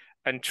do,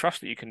 and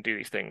trust that you can do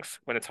these things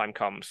when the time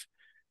comes.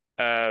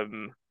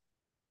 Um,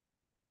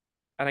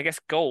 and I guess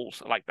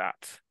goals like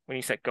that. When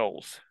you set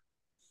goals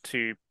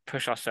to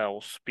push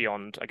ourselves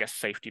beyond, I guess,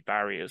 safety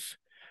barriers,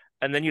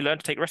 and then you learn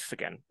to take risks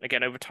again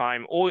over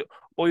time, or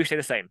you stay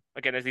the same.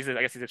 Again, I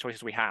guess these are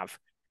choices we have.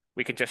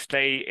 We can just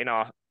stay in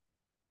our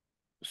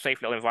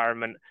safe little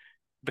environment,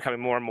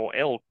 becoming more and more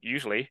ill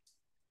usually,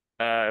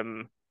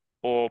 um,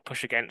 or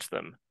push against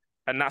them.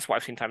 And that's what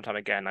I've seen time and time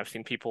again. I've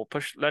seen people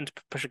learn to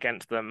push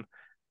against them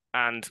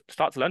and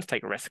start to learn to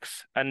take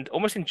risks and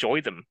almost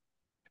enjoy them,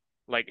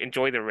 like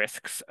enjoy the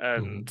risks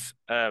and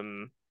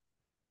Mhm.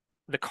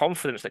 the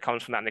confidence that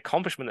comes from that and the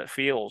accomplishment that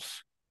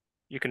feels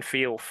you can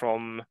feel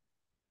from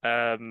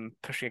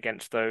pushing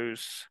against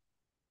those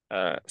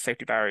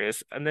safety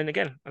barriers. And then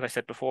again, as I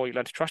said before, you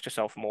learn to trust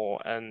yourself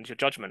more and your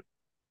judgment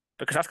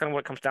because that's kind of what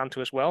it comes down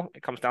to as well.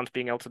 It comes down to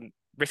being able to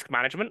risk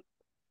management,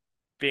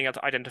 being able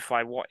to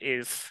identify what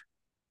is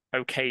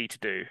okay to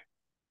do.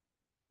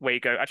 Where you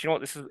go, actually, you know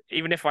what? This is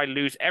even if I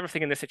lose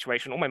everything in this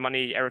situation, all my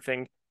money,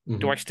 everything,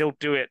 do I Mhm. still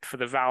do it for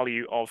the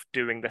value of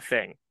doing the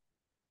thing?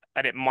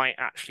 And it might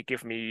actually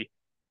give me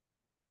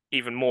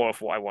even more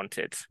of what I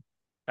wanted.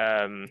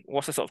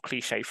 What's the sort of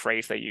cliche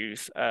phrase they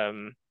use?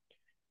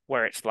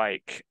 Where it's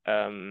like,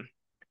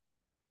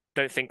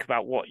 don't think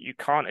about what you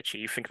can't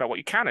achieve, think about what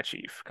you can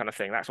achieve, kind of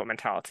thing. That sort of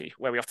mentality,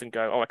 where we often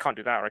go, oh, I can't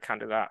do that or I can't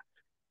do that.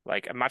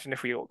 Like, imagine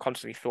if we all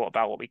constantly thought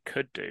about what we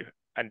could do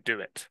and do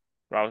it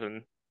rather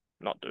than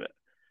not do it.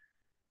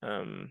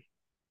 Um,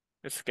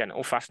 It's again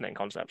all fascinating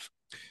concepts.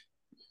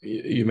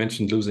 You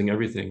mentioned losing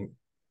everything.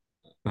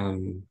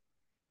 Um,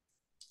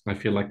 I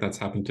feel like that's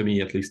happened to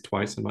me at least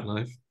twice in my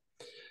life,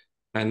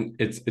 and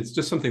it's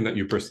just something that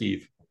you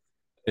perceive.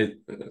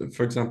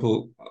 For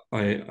example,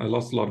 I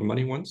lost a lot of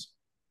money once,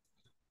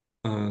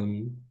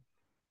 um,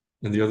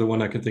 and the other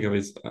one I can think of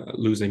is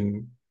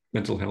losing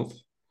mental health.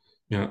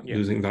 Yeah, Yeah,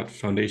 losing that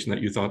foundation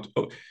that you thought,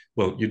 oh,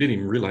 well, you didn't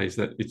even realize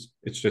that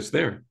it's just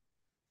there.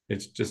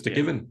 It's just a yeah,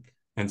 given,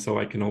 and so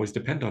I can always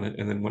depend on it.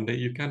 And then one day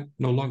you can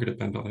no longer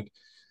depend on it,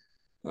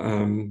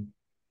 um,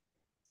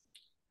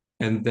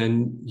 and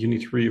then you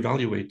need to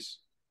reevaluate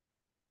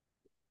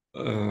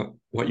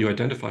what you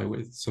identify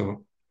with.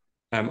 So,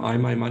 am I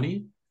my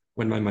money?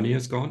 When my money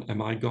is gone,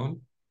 am I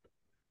gone?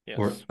 yes,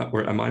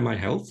 Or am I my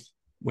health?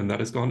 When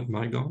that is gone, am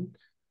I gone?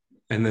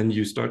 And then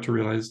you start to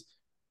realize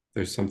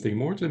there's something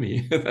more to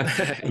me,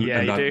 yeah, and you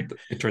that do.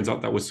 it turns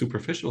out that was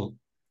superficial.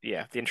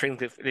 Yeah, the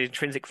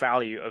intrinsic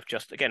value of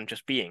just again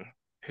just being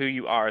who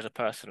you are as a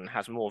person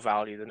has more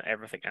value than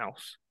everything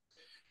else.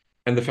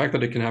 And the fact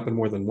that it can happen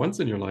more than once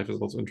in your life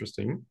is also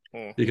interesting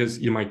Mm. because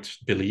you might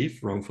believe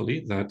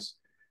wrongfully that,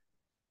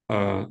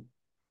 uh,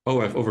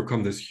 oh, I've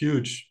overcome this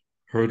huge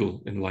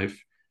hurdle in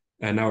life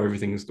and now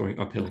everything is going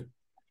uphill.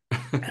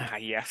 Ah,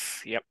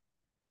 yes, yep,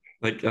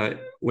 Like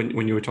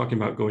when you were talking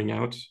about going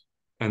out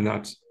and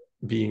that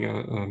being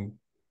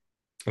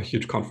a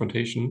huge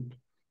confrontation,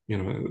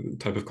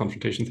 type of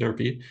confrontation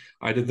therapy,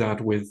 I did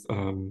that with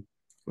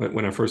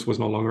when I first was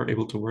no longer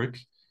able to work.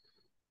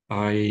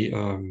 I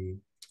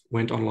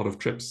went on a lot of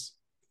trips.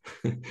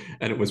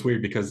 And it was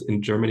weird because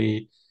in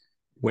Germany,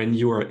 when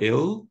you are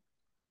ill,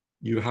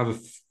 you have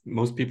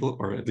most people,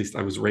 or at least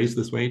I was raised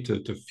this way,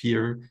 to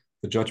fear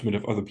the judgment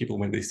of other people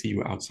when they see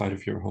you outside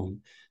of your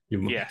home. You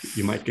yes,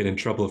 might get in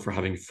trouble for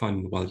having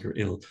fun while you're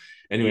ill.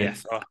 Anyway,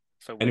 yes. Oh,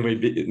 so weird.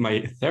 anyway,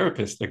 my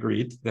therapist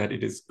agreed that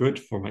it is good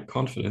for my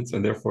confidence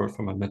and therefore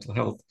for my mental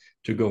health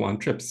to go on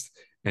trips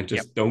and Yep.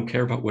 just don't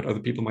care about what other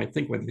people might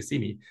think when they see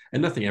me.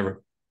 And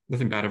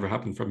nothing bad ever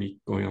happened from me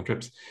going on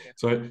trips. Yeah.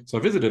 So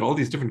I visited all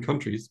these different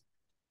countries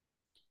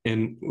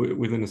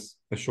within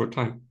a short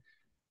time,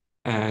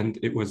 and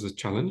it was a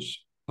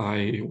challenge.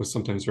 I was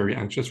sometimes very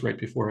anxious right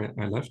before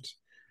I left,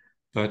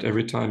 but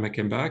every time I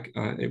came back,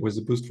 it was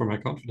a boost for my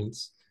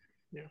confidence.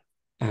 Yeah.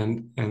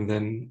 And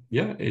then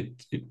yeah,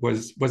 it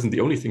wasn't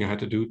the only thing I had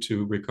to do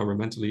to recover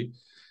mentally.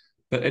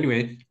 But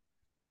anyway,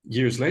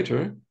 years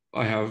later,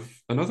 I have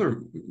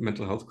another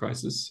mental health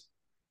crisis,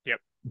 Yep.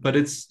 but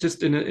it's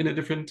just in a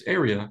different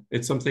area.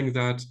 It's something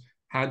that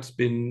had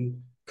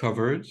been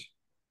covered,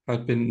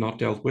 had been not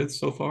dealt with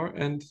so far,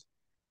 and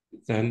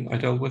then I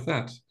dealt with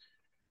that.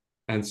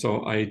 And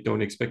so I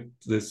don't expect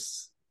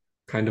this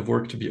kind of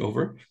work to be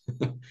over.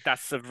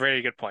 That's a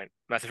very good point.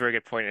 That's a very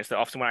good point. Is that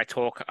often when I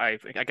talk, I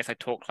guess I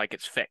talk like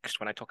it's fixed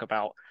when I talk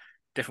about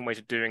different ways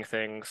of doing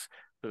things.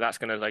 That's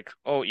gonna like,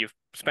 oh, you've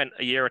spent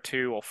a year or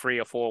two or three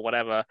or four or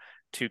whatever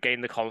to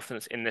gain the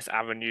confidence in this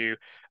avenue,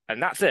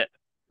 and that's it.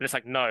 And it's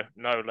like, no,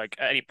 no, like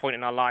at any point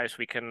in our lives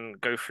we can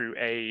go through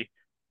a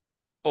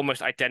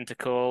almost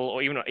identical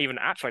or even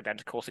actual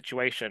identical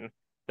situation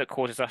that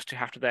causes us to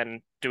have to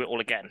then do it all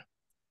again.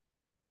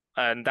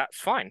 And that's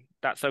fine.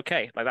 That's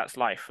okay. Like that's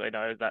life,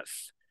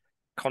 that's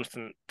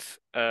constant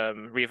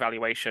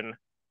reevaluation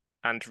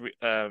and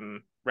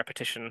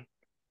repetition.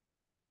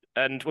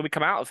 And when we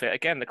come out of it,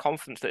 again, the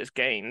confidence that is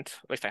gained,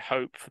 at least I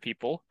hope for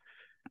people,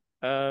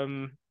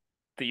 um,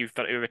 that you've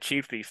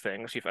achieved these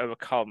things, you've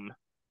overcome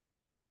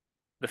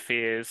the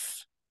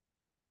fears,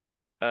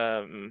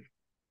 um,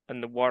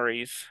 and the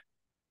worries.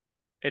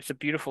 It's a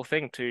beautiful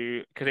thing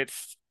to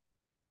because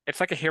it's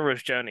like a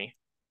hero's journey.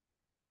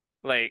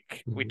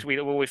 Like Mhm. we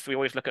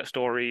always look at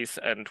stories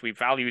and we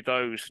value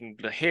those, and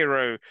the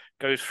hero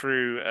goes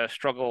through a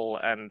struggle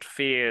and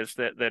fears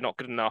that they're not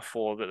good enough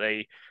or that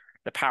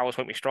the powers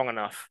won't be strong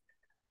enough,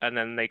 and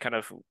then they kind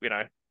of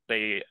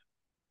they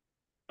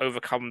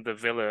overcome the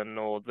villain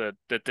or the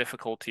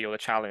difficulty or the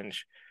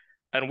challenge,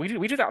 and we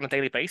do that on a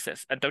daily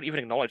basis and don't even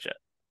acknowledge it.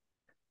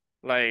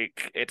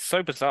 Like it's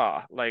so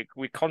bizarre. Like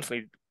we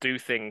constantly do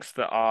things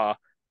that are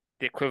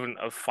the equivalent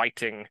of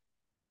fighting,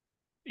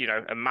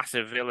 a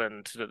massive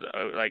villain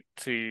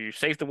to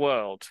save the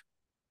world.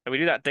 And we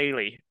do that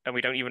daily and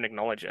we don't even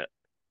acknowledge it.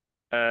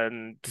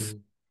 And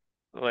Mhm.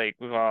 like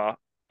with our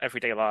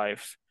everyday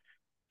lives.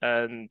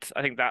 And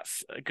I think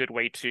that's a good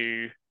way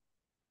to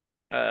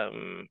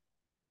um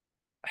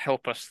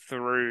help us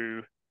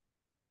through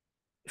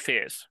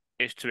fears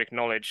is to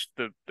acknowledge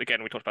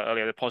again we talked about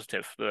earlier, the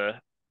positive, the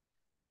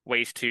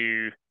ways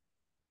to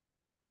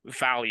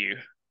value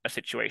a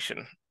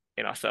situation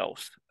in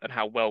ourselves and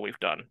how well we've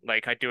done.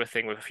 Like I do a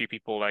thing with a few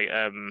people like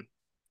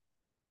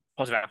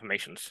positive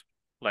affirmations.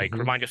 Like Mhm.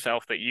 remind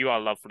yourself that you are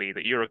lovely,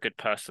 that you're a good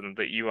person,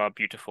 that you are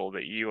beautiful,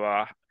 that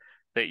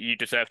you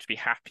deserve to be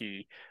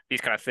happy,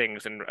 these kind of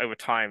things. And over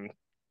time,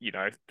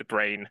 the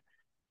brain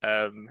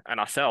and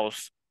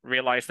ourselves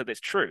realize that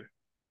it's true.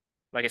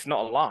 Like it's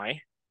not a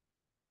lie,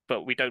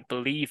 but we don't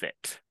believe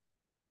it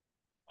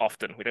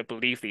often. We don't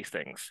believe these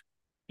things,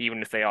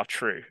 even if they are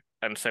true.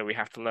 And so we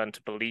have to learn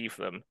to believe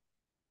them.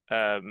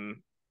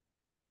 um,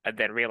 and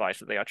then realize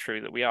that they are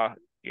true, that we are,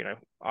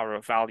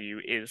 our value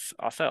is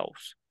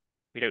ourselves.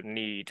 We don't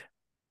need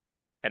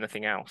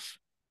anything else.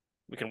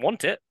 We can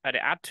want it and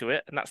add to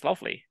it, and that's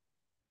lovely.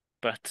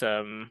 But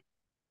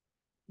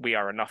we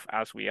are enough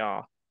as we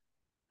are.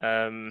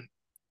 Um,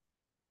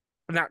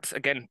 and that's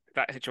again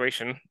that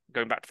situation,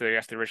 going back to I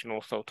guess the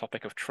original sort of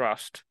topic of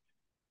trust,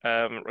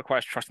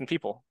 requires trust in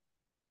people.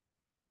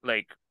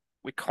 Like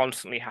we're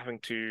constantly having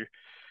to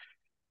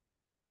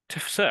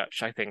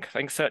search, I think. I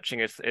think searching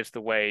is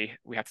the way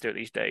we have to do it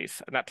these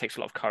days, and that takes a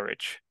lot of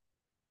courage.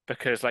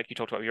 Because like you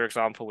talked about your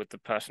example with the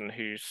person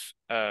who's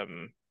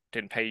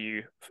didn't pay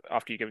you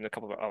after you given a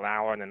couple of an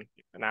hour and then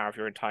an hour of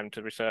your own time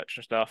to research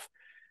and stuff,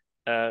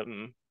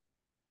 um,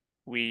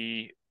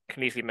 we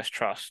can easily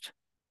mistrust.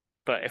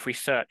 But if we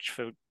search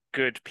for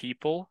good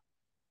people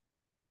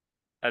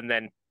and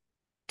then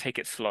take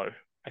it slow,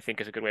 I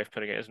think is a good way of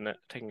putting it, isn't it?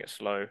 Taking it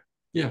slow,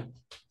 Yeah.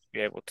 be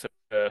able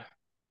to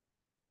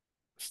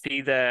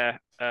see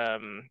their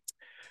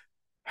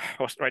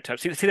what's the right term?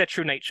 See their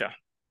true nature.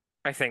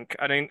 I think.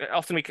 I mean,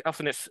 often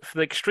it's for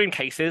the extreme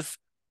cases.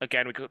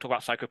 Again, we could talk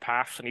about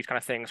psychopaths and these kind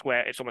of things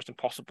where it's almost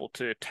impossible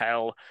to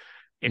tell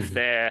if Hmm.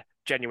 they're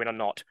genuine or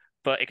not.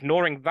 But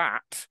ignoring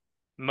that,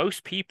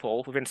 most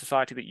people within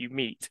society that you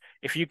meet,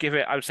 if you give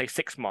it, I would say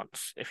 6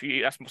 months, if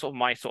you that's sort of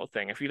my sort of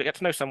thing. If you get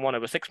to know someone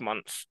over 6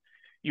 months,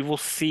 you will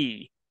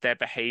see their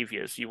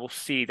behaviors. You will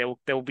see there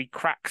will be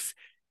cracks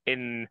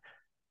in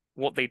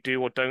what they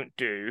do or don't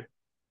do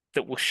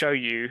that will show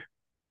you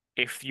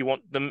if you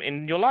want them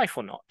in your life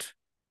or not.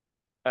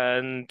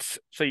 And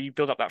so you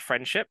build up that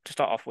friendship to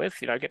start off with,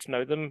 get to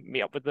know them,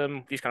 meet up with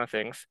them, these kind of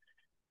things.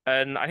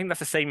 And I think that's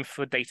the same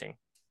for dating.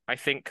 I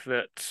think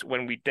that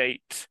when we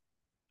date,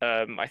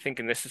 I think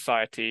in this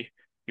society,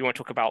 you want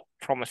to talk about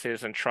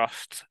promises and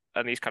trust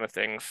and these kind of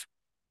things,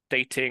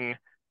 dating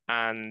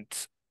and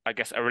I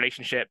guess a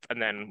relationship,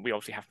 and then we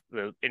obviously have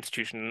the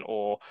institution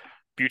or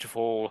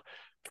beautiful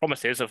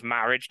promises of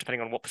marriage,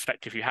 depending on what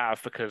perspective you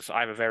have, because I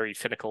have a very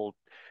cynical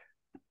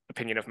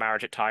opinion of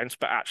marriage at times,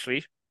 but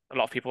actually a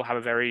lot of people have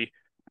a very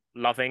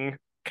loving,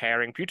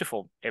 caring,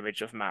 beautiful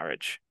image of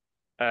marriage.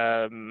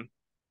 Um,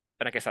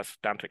 and I guess that's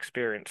down to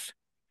experience.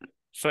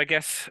 So I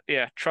guess,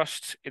 yeah,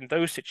 trust in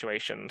those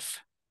situations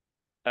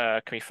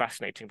can be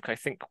fascinating because I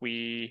think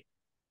we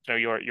know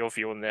your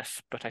view on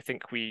this, but I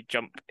think we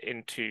jump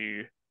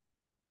into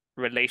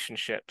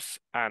relationships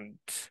and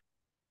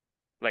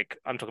like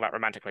I'm talking about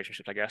romantic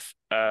relationships, I guess,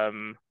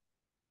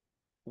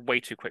 way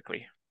too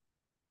quickly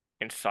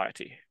in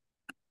society.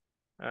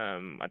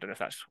 I don't know if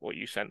that's what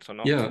you sense or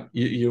not. Yeah.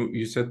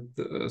 You said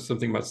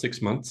something about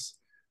 6 months.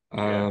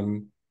 Yeah.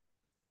 Um,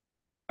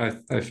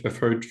 I've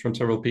heard from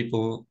several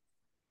people,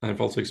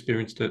 I've also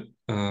experienced it,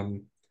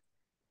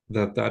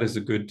 that that is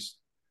a good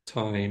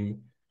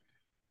time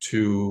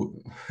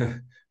to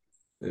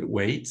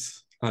wait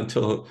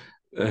until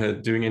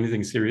doing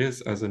anything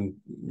serious, as in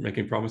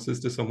making promises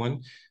to someone,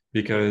 Yes.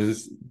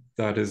 because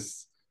that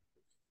is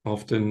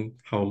often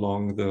how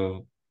long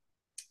the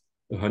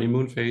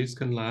honeymoon phase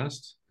can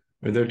last.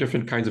 I mean, there are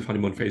different kinds of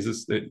honeymoon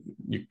phases that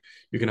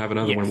you can have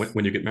another one Yes.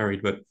 when you get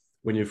married, but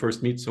when you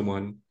first meet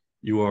someone,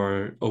 you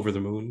are over the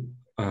moon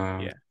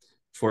Yeah.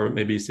 for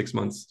maybe 6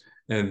 months,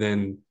 and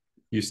then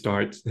you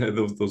start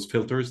those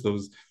filters,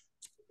 those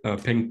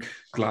pink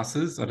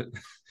glasses.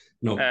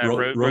 No,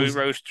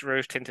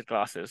 Rose tinted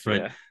glasses.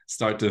 right, Yeah.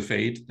 start to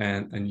fade,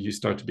 and you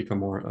start to become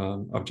more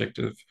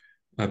objective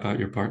about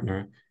your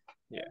partner,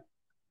 Yeah.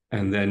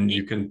 and then E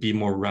you can be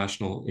more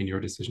rational in your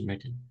decision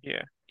making.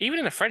 yeah. Even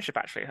in a friendship,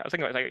 actually, I was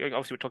thinking about like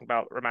obviously we're talking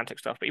about romantic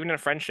stuff, but even in a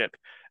friendship,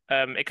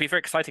 it can be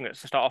very exciting to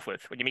start off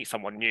with when you meet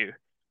someone new,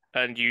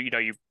 and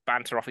you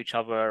banter off each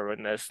other,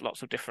 and there's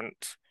lots of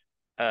different,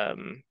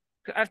 um,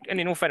 and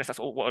in all fairness, that's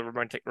all what a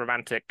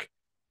romantic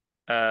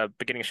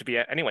beginning should be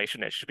anyway,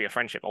 shouldn't it? It should be a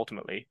friendship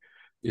ultimately.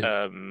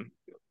 Yeah. Um,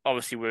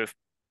 Obviously with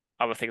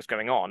other things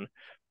going on,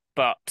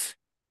 but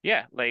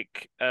yeah,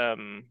 like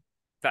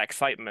that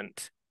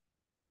excitement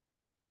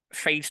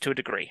fades to a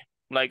degree.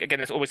 Like again,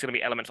 there's always going to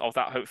be elements of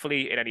that,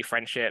 hopefully, in any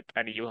friendship,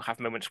 and you'll have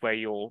moments where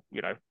you'll,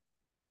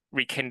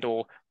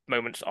 rekindle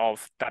moments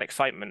of that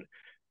excitement.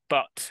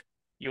 But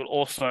you'll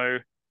also,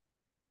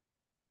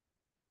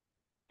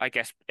 I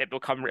guess, it'll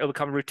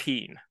become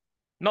routine.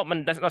 Not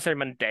necessarily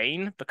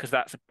mundane, because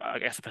that's, I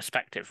guess, a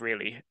perspective,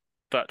 really,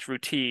 but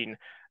routine.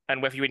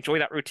 And whether you enjoy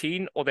that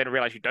routine or then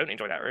realize you don't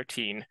enjoy that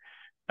routine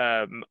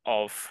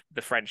of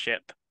the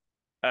friendship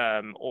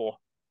or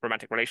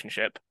romantic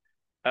relationship,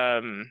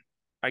 um,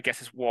 I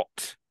guess is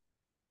what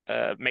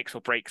makes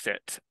or breaks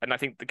it. And I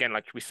think again,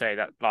 like we say,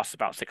 that lasts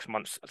about 6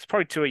 months. It's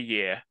probably to a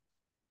year.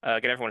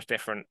 Again, everyone's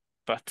different,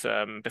 but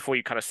before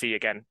you kind of see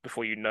again,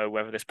 before you know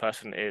whether this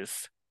person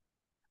is,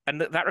 and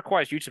that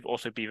requires you to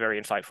also be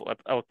very insightful,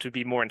 or to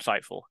be more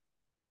insightful,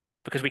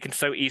 because we can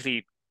so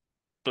easily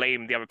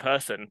blame the other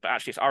person, but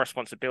actually it's our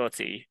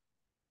responsibility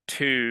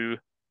to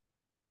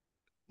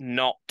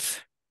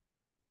not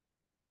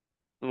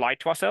lie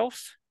to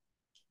ourselves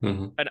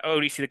Mhm. and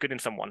only see the good in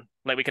someone.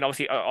 Like we can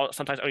obviously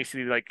sometimes only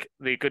see like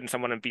the good in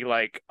someone and be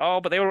like,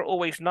 oh, but they were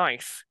always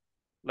nice.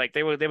 Like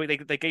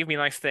they gave me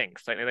nice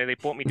things. Like they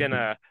bought me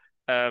dinner,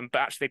 but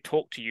actually they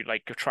talk to you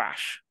like you're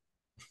trash.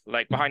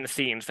 Like behind the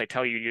scenes, they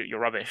tell you you're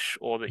rubbish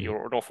or that Yeah.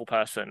 you're an awful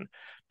person,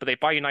 but they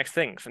buy you nice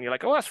things, and you're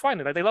like, oh, that's fine.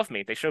 They love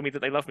me. They show me that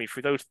they love me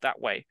through those that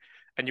way,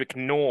 and you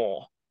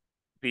ignore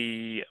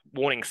the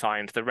warning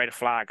signs, the red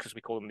flags, as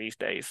we call them these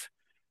days,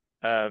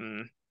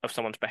 of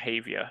someone's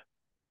behavior.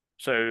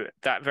 So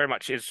that very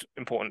much is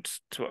important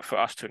for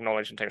us to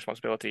acknowledge and take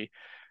responsibility.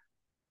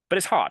 But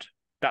it's hard.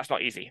 That's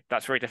not easy.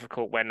 That's very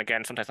difficult when,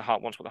 again, sometimes the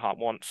heart wants what the heart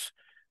wants,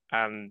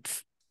 and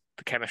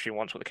the chemistry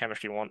wants what the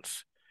chemistry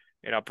wants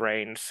in our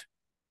brains,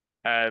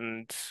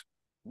 and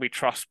we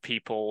trust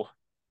people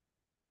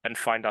and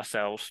find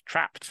ourselves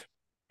trapped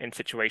in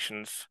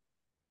situations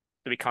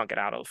that we can't get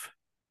out of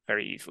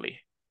very easily.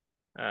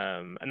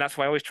 And that's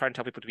why I always try and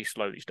tell people to be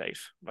slow these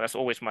days. That's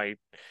always I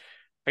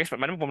guess,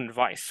 my number one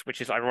advice, which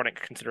is ironic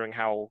considering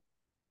how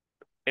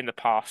in the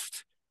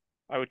past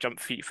I would jump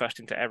feet first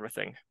into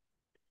everything.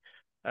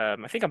 I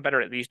think I'm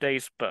better at it these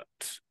days, but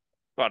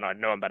well, no, I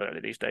know I'm better at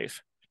it these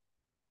days.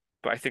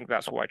 But I think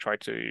that's what I try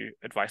to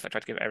advice I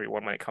try to give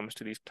everyone when it comes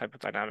to these type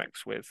of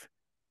dynamics with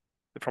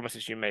the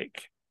promises you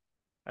make.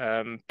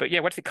 But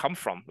yeah, where does it come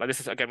from? Like this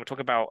is again, we're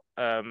talking about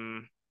I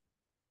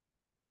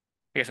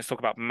guess let's talk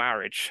about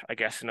marriage, I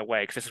guess, in a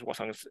way, because this is what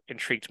something's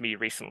intrigued me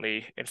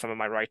recently in some of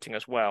my writing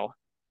as well,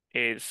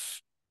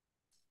 is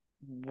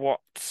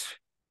what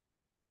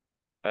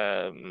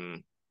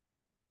um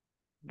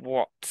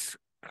what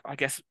I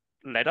guess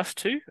led us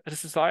to as a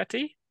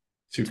society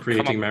To to come up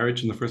creating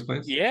marriage in the first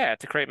place. yeah,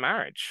 to create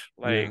marriage.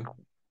 Yeah. Like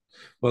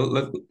Well,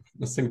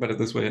 let's think about it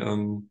this way.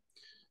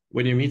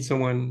 When you meet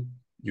someone,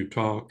 you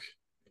talk,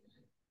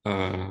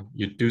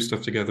 you do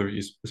stuff together,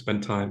 you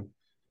spend time,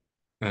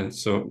 and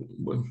so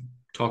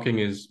talking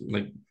is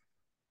like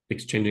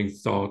exchanging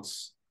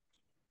thoughts.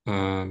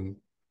 Um,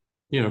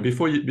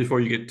 before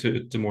you get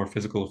to more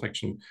physical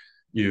affection,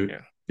 you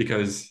yeah.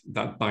 because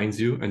that binds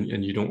you, and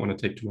you don't want to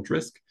take too much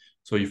risk.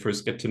 So you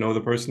first get to know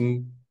the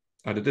person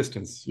at a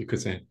distance, you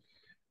could say,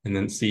 and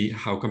then see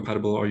how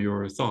compatible are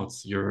your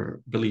thoughts, your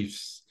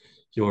beliefs,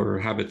 your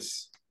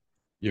habits,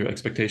 your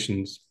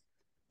expectations,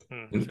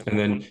 That's and, an and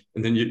important one. then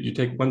and then you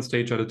take one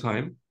stage at a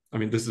time. I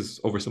mean, this is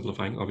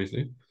oversimplifying,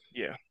 obviously,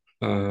 Yeah.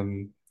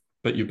 um,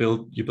 but you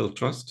build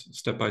trust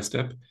step by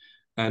step,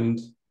 and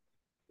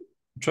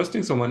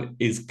trusting someone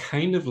is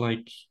kind of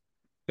like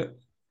uh,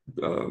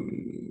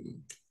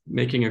 um,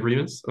 making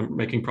agreements or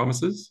making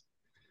promises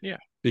Yeah.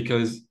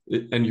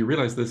 and you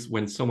realize this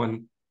when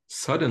someone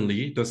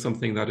suddenly does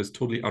something that is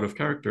totally out of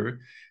character,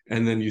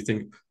 and then you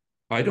think,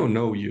 I don't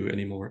know you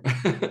anymore.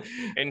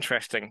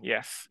 Interesting.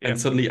 Yes. And Yep.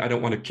 suddenly I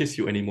don't want to kiss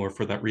you anymore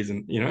for that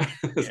reason, Yeah.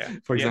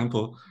 for Yeah.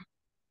 example.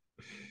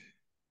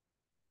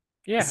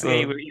 Yeah. Yeah. So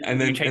You, and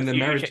you then change and then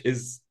you marriage change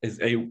is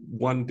a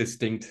one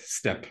distinct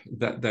step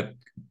that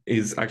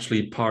is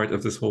actually part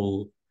of this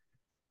whole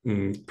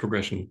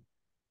progression.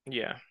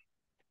 yeah.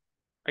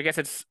 I guess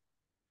it's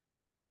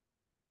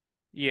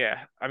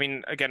yeah. I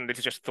mean, again, this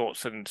is just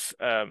thoughts and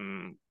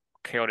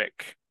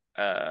chaotic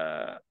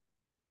uh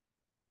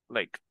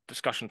like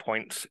discussion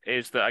points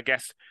is that I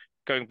guess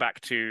going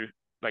back to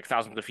like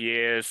thousands of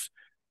years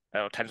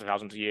or tens of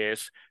thousands of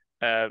years,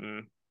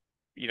 um,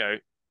 you know,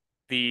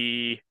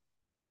 the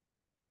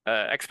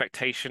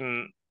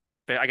expectation.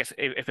 But I guess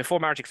if before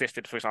marriage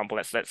existed, for example,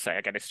 let's say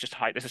again, this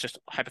is just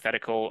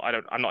hypothetical.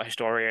 I'm not a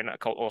historian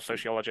or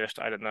sociologist.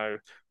 I don't know,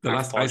 The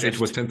last ice age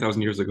was anthropologist.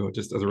 10,000 years ago,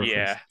 just as a reference.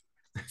 Yeah.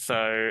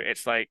 So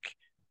it's like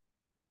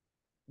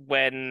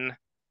when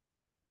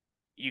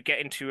you get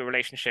into a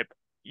relationship,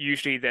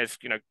 usually this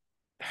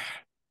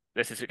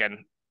is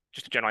again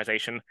just a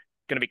generalization,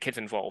 going to be kids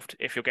involved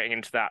if you're getting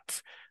into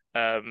that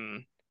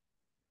um,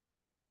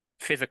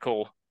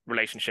 physical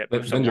relationship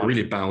with Then you're someone.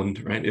 really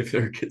bound, right? If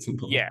there are kids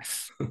involved.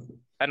 Yes,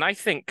 and I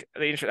think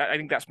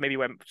that's maybe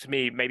when to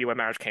me maybe where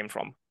marriage came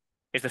from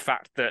is the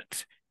fact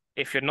that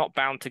if you're not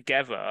bound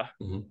together,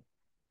 Mhm.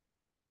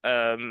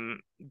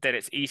 then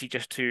it's easy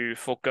just to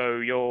forego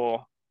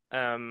your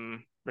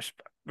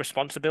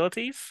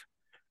responsibilities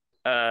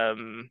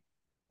um,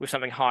 with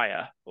something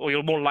higher, or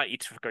you're more likely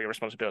to forgo your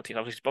responsibilities.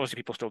 Obviously,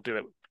 people still do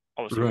it,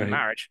 obviously within Right.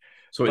 marriage,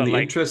 So, in but the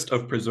like, interest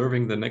of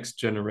preserving the next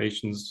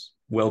generation's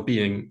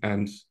well-being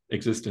and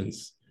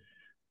existence,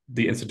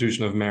 the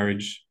institution of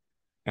marriage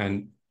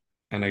and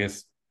and I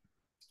guess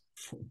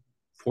f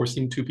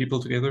forcing two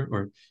people together,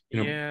 or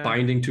yeah,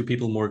 binding two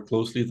people more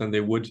closely than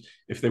they would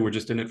if they were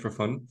just in it for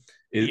fun,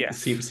 it yes,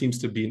 seems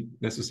to be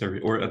necessary,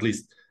 or at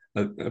least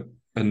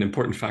an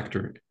important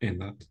factor in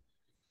that.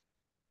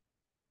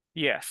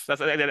 yes, that's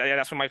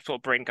where my sort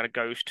of brain kind of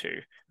goes to.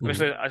 Mhm.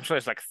 Obviously, I'm sure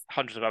there's like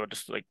hundreds of other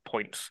just like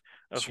points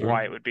of Sure.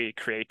 why it would be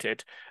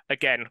created.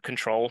 Again,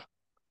 control.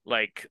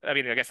 Like, I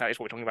mean, I guess that is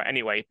what we're talking about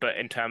anyway. But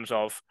in terms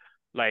of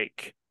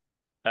like,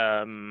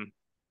 um,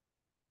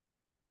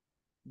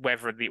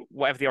 whatever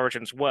the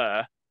origins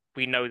were,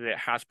 we know that it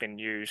has been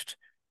used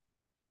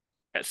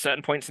at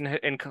certain points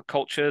in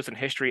cultures and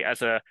history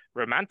as a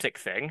romantic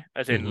thing,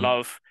 as in Hmm.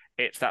 love.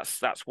 It's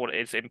that's what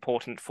is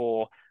important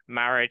for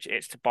marriage.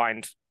 It's to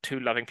bind two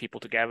loving people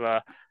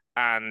together,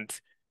 and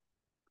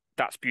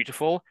that's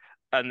beautiful.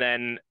 And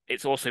then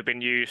it's also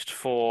been used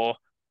for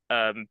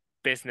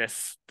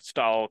business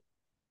style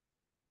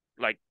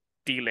like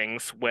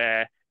dealings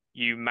where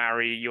you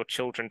marry your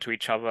children to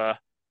each other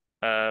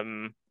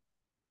um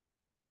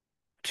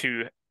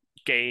to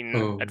gain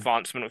Oh,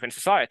 advancement within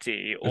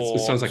society it or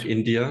sounds like to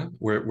India,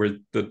 where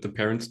the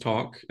parents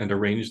talk and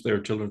arrange their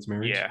children's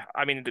marriage. yeah.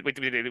 I mean we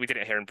did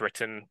it here in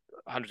Britain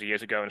hundreds of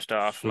years ago and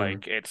stuff. Sure.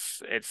 Like it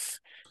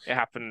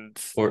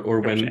happened Or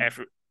pretty much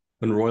every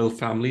when royal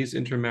families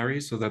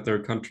intermarry, so that their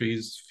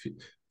countries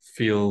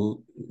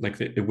feel like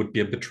it would be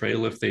a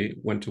betrayal if they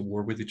went to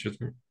war with each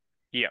other.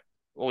 yeah,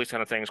 all these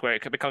kind of things where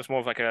it becomes more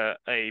of like a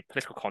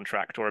political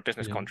contract or a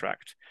business Yeah.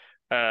 contract.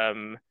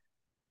 Um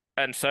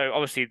and so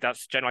obviously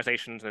that's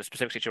generalizations and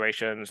specific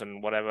situations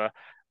and whatever.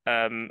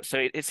 So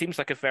it seems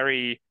like a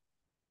very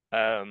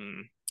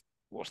um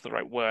what's the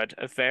right word?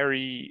 A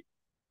very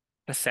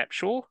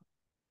perceptual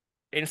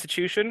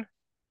institution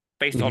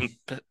based on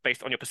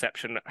your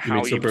perception You mean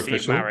how you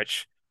perceive superficial?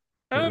 marriage.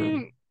 Or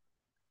Um,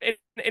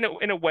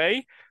 in a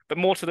way, but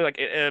more to the like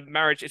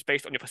marriage is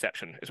based on your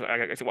perception is what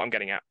I guess what I'm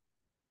getting at.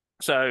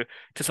 So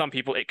to some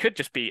people, it could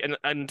just be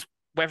and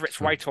whether it's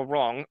sure. right or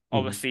wrong, Mhm.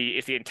 obviously,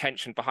 is the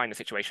intention behind the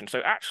situation. So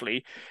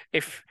actually,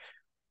 if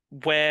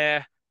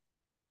where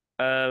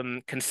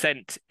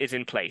consent is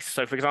in place.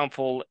 So for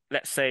example,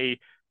 let's say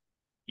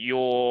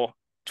you're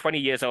 20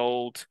 years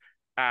old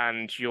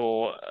and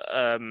your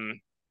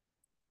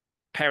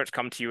parents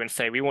come to you and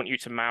say, "We want you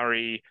to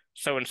marry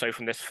so and so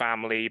from this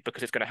family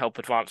because it's going to help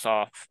advance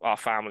our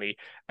family,"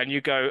 and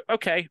you go,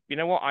 "Okay, you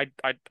know what?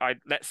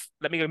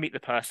 Let me go meet the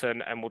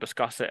person and we'll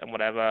discuss it and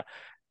whatever."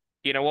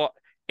 You know what?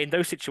 In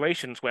those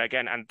situations where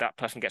again, and that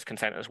person gets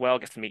consent as well,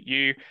 gets to meet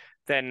you,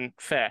 then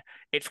fair.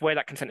 It's where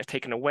that consent is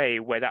taken away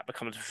where that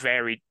becomes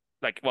very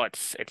like, well,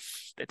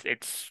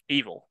 it's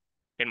evil,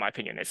 in my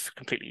opinion. It's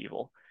completely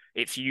evil.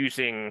 It's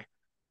using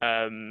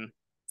um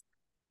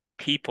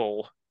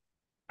people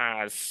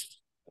as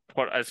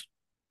as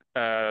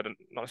not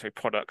necessarily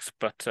products,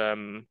 but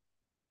uh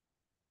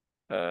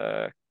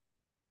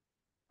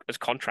as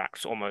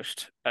contracts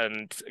almost,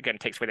 and again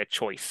takes away their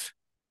choice.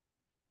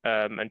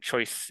 And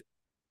choice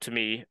to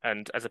me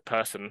and as a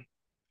person,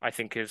 I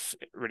think is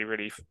really,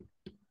 really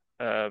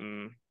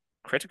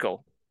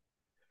critical.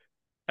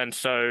 And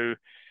so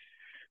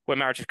where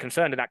marriage is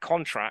concerned in that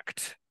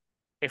contract,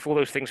 if all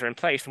those things are in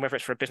place, and whether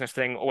it's for a business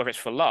thing or whether it's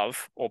for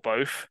love or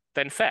both,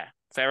 then fair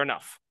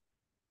enough.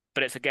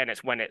 But it's again,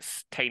 it's when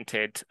it's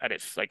tainted and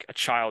it's like a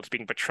child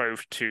being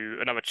betrothed to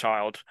another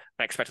child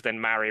and expected to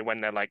then marry when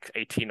they're like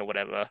 18 or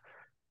whatever.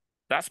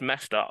 That's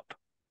messed up.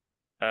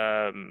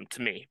 To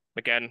me.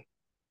 Again,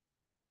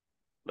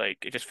 like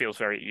it just feels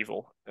very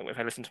evil if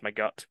I listen to my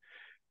gut.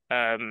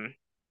 Um,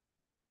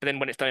 but then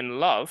when it's done in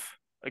love,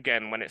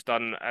 again, when it's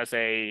done as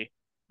a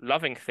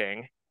loving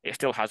thing, it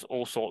still has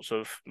all sorts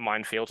of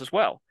minefields as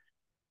well.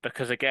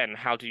 Because again,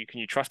 how do you can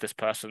you trust this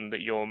person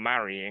that you're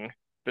marrying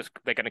that's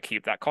they're going to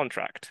keep that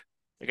contract?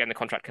 Again, the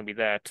contract can be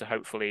there to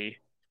hopefully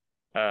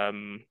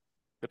um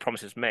the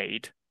promises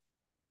made.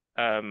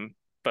 Um,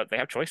 but they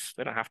have choice.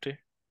 They don't have to.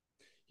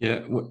 Yeah.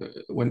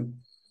 When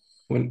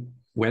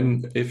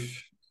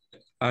if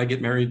I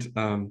get married,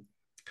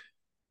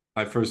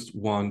 I first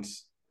want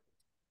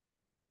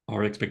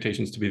our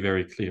expectations to be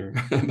very clear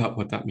about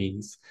what that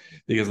means,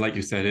 because, like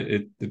you said,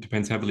 it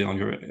depends heavily on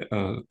your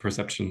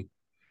perception.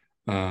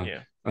 Uh,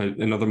 Yeah.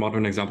 Another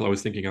modern example I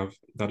was thinking of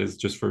that is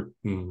just for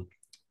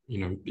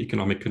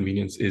economic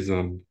convenience is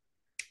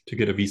to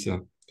get a visa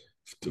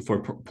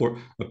for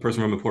a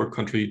person from a poor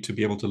country to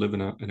be able to live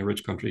in a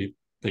rich country.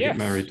 They get Yes.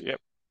 married.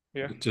 Yep.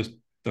 Yeah. Just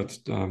that's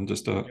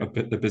just Yeah.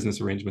 a business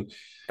arrangement.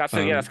 That's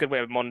a Um, good way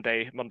of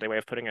Monday way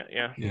of putting it.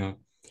 Yeah. yeah.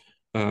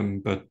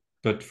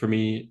 But for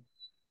me,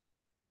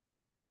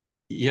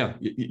 yeah,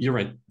 you're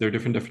right. There are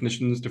different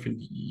definitions, different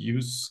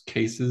use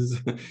cases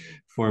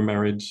for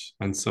marriage,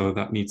 and so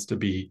that needs to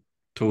be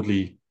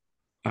totally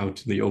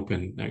out in the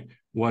open. Like,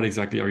 what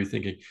exactly are you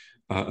thinking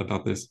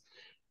about this?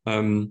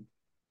 Um,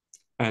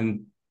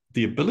 and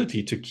the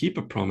ability to keep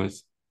a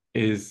promise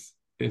is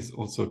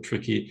also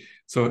tricky.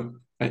 So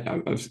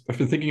I've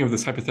been thinking of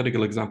this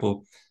hypothetical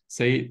example.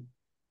 Say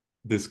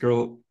this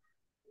girl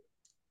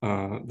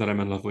that I'm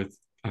in love with,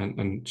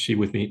 and she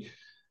with me,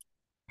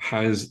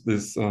 has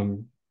this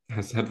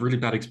has had really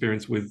bad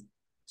experience with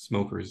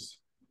smokers,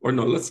 or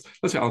no, let's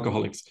say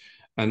alcoholics,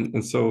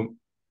 and so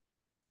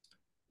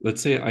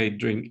let's say I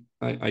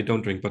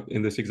don't drink, but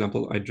in this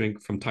example I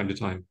drink from time to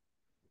time,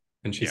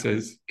 and she Yeah.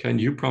 says, can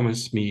you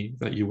promise me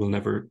that you will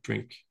never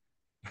drink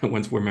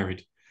once we're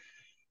married?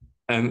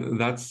 And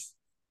that's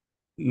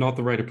not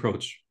the right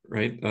approach,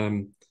 right?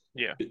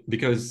 Yeah.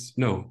 Because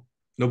no,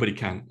 nobody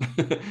can.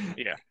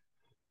 Yeah.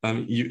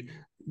 You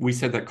We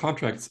said that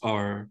contracts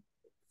are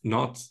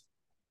not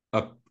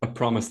a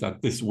promise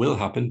that this will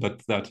happen,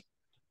 but that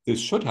this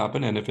should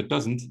happen, and if it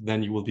doesn't,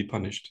 then you will be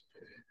punished.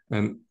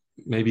 And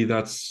maybe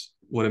that's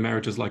what a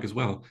marriage is like as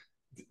well.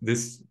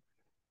 This,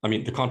 I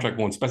mean, the contract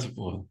won't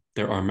specify.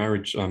 There are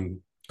marriage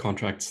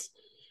contracts,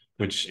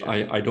 which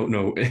Yeah. I don't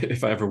know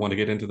if I ever want to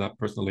get into that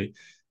personally,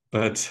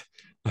 but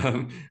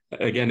um,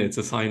 again, it's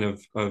a sign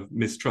of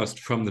mistrust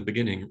from the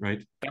beginning,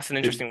 right? That's an It,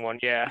 interesting one.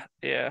 Yeah,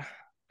 yeah.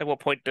 At what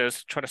point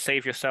does trying to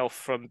save yourself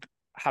from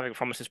having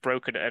promises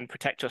broken and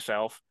protect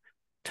yourself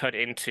turn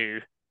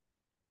into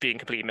being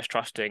completely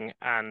mistrusting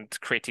and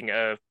creating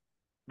a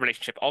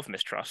relationship of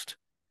mistrust?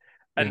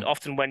 And yeah,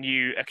 often when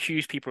you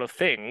accuse people of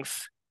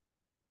things,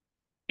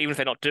 even if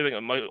they're not doing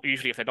them,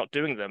 usually if they're not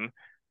doing them,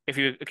 if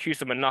you accuse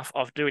them enough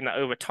of doing that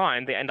over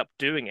time, they end up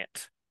doing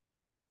it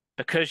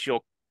because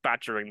you're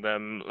badgering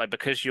them, like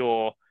because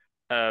you're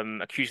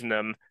accusing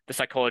them. The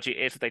psychology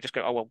is that they just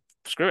go, oh well,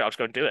 screw it, I'll just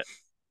go and do it.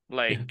 yeah,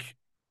 Like,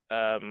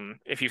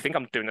 if you think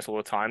I'm doing this all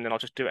the time, then I'll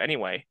just do it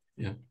anyway.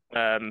 yeah.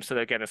 So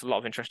again, there's a lot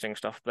of interesting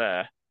stuff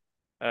there.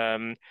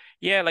 Um,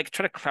 yeah, like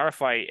trying to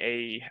clarify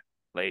a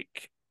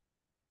like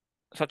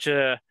such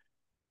a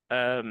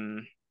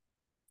um,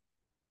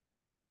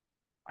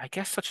 I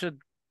guess such a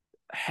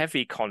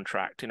heavy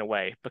contract in a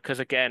way, because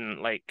again,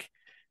 like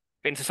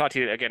in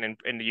society, again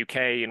in the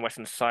UK in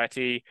Western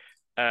society,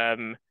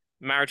 um,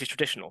 marriage is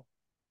traditional.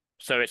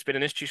 So it's been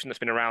an institution that's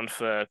been around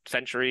for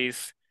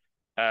centuries.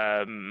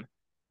 Um,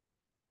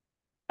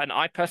 and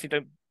I personally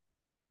don't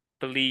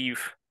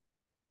believe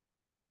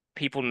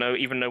people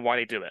even know why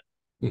they do it.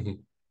 Hmm.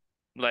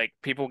 Like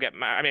people get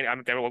married. I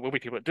mean, there will be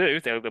people that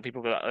do. There will be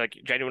people that like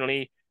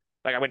genuinely.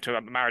 Like I went to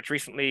a marriage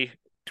recently.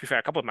 To be fair,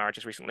 a couple of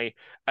marriages recently,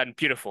 and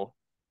beautiful,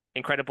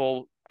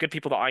 incredible, good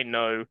people that I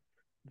know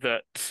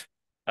that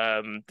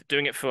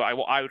doing it for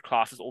what I would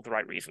class as all the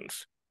right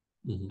reasons.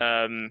 Hmm.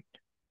 Um,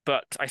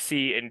 but I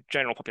see in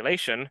general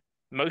population,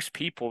 most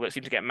people that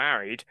seem to get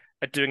married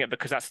are doing it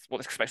because that's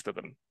what's expected of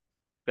them.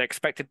 They're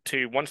expected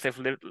to once they've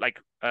known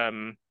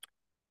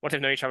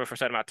each other for a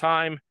certain amount of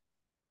time,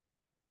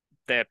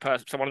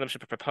 so one of them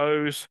should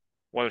propose,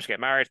 one of them should get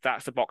married.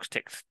 That's the box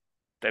ticked.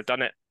 They've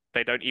done it.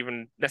 They don't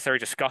even necessarily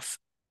discuss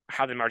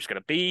how the marriage is going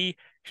to be.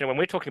 When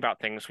we're talking about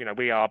things,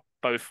 we are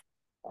both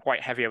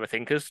quite heavy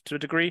overthinkers to a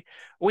degree.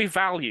 We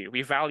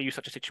value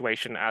such a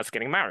situation as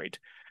getting married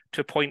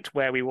to a point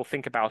where we will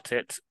think about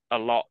it a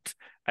lot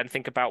and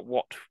think about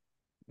what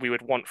we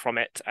would want from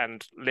it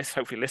and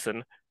hopefully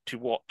listen to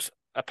what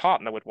a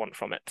partner would want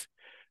from it.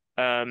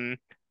 And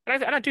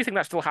I do think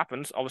that still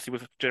happens, obviously,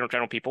 with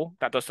general people.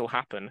 That does still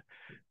happen,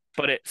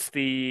 but it's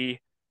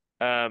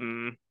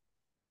um,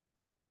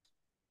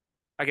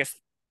 I guess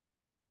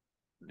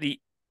the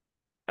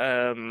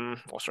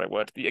what's the right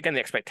word? Again, the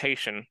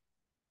expectation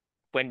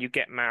when you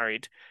get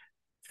married,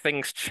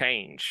 things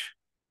change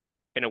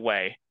in a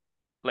way.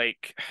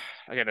 Like,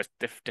 again,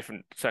 there's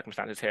different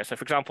circumstances here. So,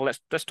 for example,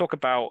 let's talk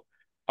about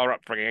our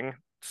upbringing.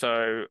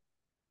 So,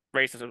 I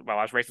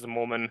was raised as a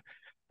Mormon,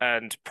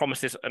 and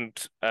promises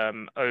and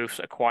oaths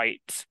are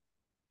quite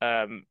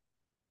um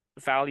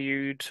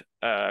valued,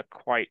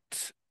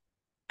 quite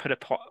put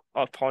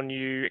upon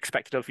you,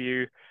 expected of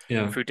you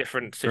Yeah, through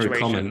different it's very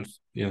common. situations.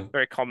 Yeah.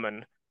 Very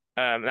common.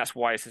 That's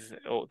why this is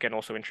again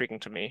also intriguing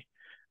to me.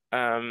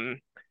 Um,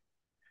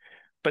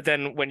 but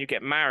then when you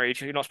get married,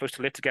 you're not supposed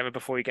to live together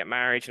before you get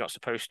married. You're not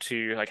supposed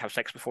to like have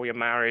sex before you're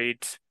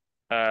married.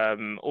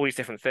 All these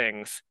different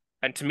things.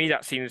 And to me,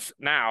 that seems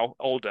now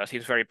older,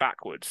 seems very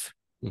backwards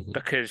Hmm.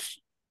 because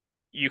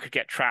you could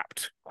get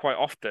trapped quite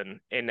often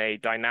in a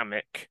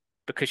dynamic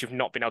because you've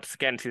not been able to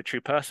get into the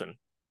true person.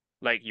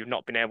 Like you've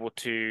not been able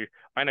to.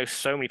 I know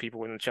so many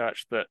people in the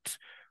church that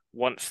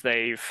once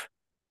they've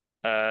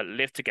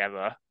lived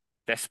together,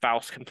 their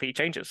spouse completely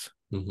changes.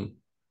 Hmm.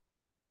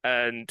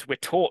 And we're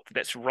taught that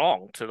it's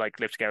wrong to like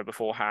live together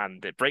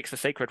beforehand. It breaks the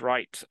sacred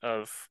right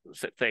of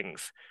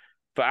things.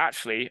 But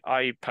actually,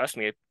 I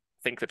personally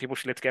think that people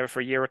should live together for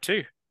a year or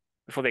two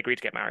before they agree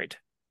to get married,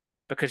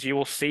 because you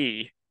will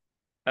see,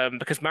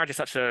 because marriage is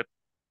such a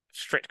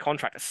strict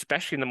contract,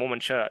 especially in the Mormon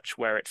church,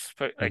 where it's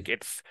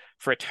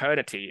for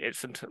eternity.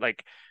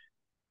 Like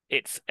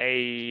it's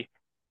a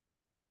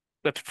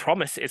the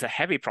promise is a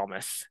heavy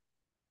promise,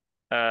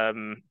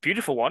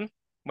 beautiful one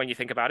when you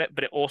think about it,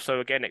 but it also,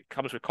 again, it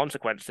comes with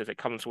consequences.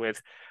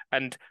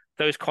 And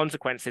those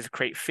consequences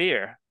create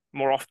fear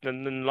more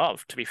often than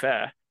love, to be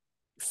fair.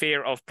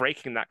 Fear of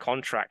breaking that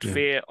contract, Yeah.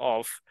 fear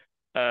of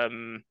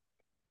um,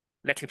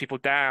 letting people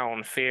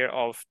down, fear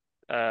of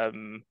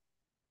um,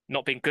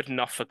 not being good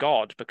enough for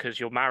God because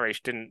your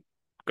marriage didn't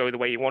go the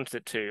way you wanted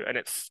it to. And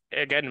it's,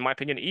 again, in my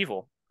opinion,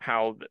 evil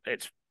how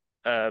it's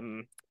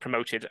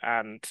promoted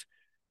and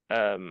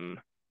um,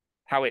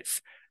 how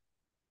it's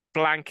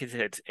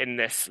blanketed in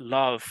this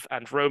love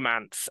and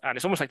romance, and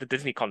it's almost like the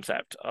Disney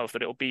concept of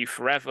that it'll be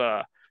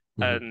forever.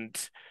 Hmm.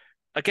 And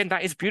again,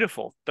 that is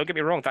beautiful. Don't get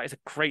me wrong, that is a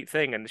great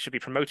thing and it should be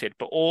promoted,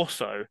 but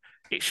also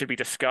it should be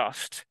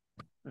discussed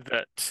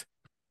that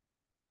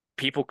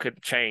people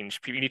could change.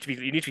 You need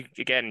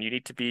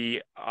to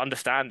be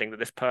understanding that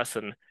this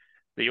person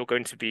that you're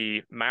going to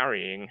be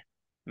marrying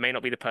may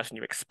not be the person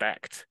you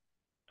expect.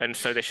 And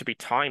so there should be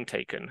time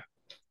taken.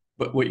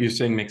 But what you're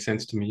saying makes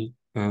sense to me.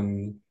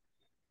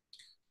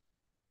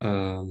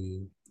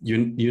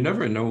 You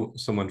never know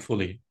someone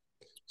fully.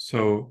 Nope.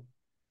 So,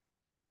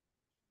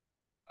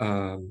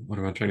 what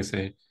am I trying to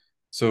say?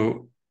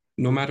 So,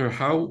 no matter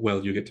how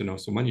well you get to know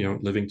someone,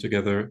 living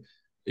together,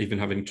 even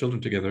having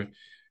children together,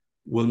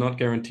 will not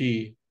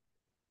guarantee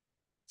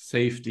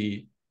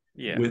safety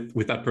Yeah.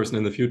 with that person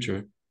in the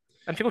future.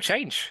 And people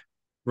change.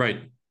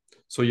 Right.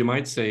 So you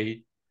might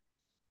say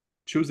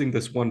choosing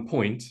this one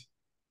point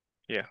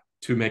Yeah.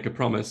 to make a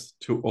promise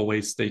to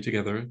always stay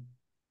together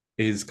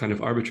is kind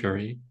of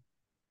arbitrary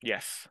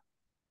Yes.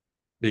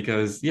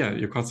 because yeah,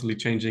 you're constantly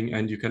changing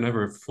and you can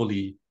never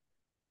fully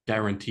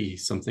guarantee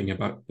something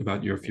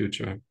about your Yeah.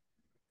 future.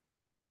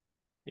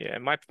 Yeah.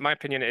 My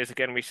opinion is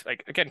again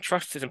like again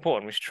trust is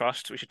important. We should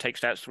trust. We should take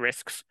steps,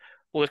 risks,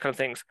 all those kind of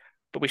things.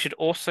 But we should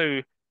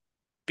also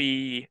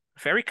be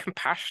very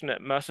compassionate,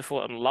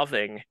 merciful, and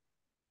loving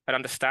and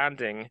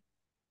understanding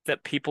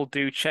that people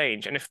do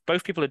change. And if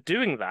both people are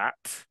doing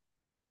that,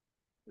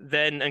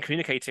 then and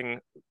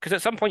communicating, because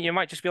at some point you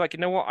might just be like, you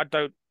know what, I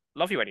don't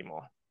love you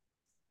anymore.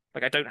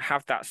 Like I don't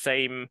have that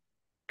same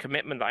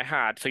commitment that I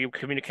had. So you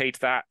communicate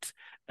that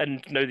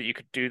and know that you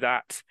could do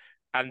that,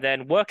 and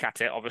then work at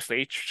it.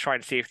 Obviously, try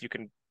and see if you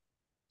can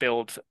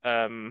build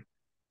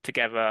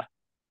together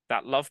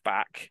that love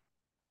back.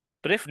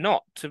 But if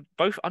not, to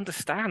both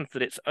understand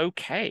that it's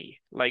okay.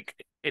 Like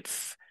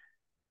it's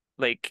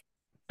like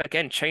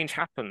again, change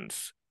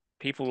happens.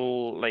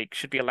 People like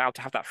should be allowed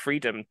to have that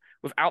freedom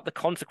without the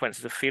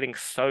consequences of feeling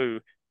so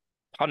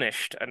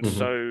punished and Mhm.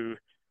 so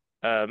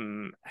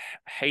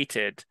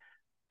hated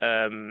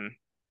um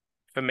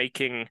for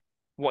making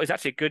what is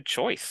actually a good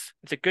choice.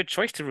 It's a good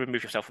choice to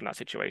remove yourself from that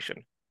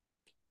situation.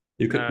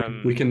 You could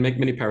we Um can make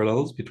many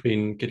parallels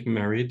between getting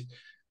married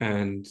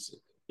and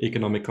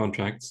economic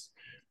contracts.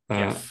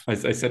 yes.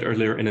 As I said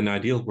earlier, in an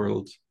ideal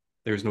world,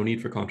 there's no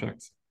need for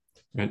contracts,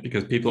 right?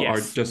 Because people are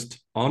Yes. just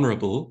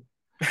honorable.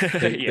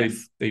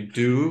 Yes. They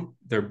do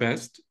their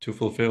best to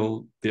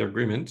fulfill the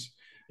agreement.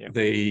 Yeah.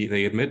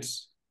 They admit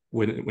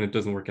when it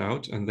doesn't work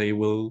out, and they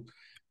will,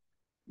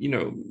 you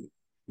know,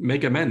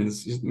 make amends,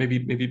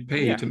 maybe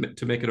pay Yeah.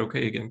 to make it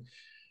okay again.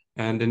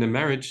 And in a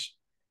marriage,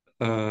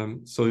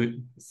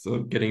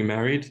 so getting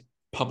married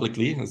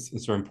publicly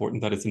is very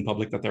important that it's in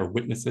public, that there are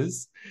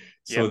witnesses,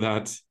 so Yep.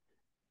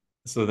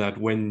 that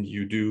when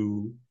you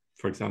do,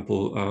 for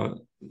example,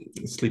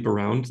 sleep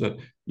around, that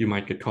you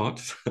might get caught.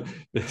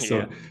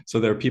 Yeah. so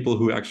there are people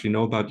who actually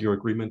know about your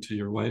agreement to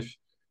your wife,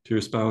 to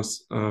your spouse,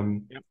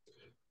 Yep.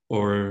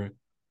 or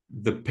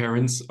the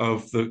parents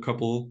of the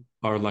couple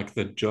are like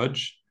the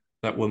judge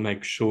that will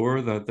make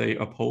sure that they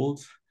uphold,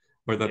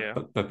 or Yeah.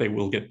 that they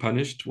will get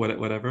punished,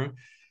 whatever.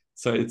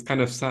 So it's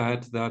kind of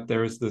sad that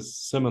there is this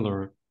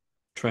similar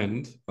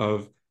trend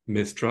of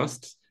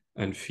mistrust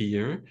and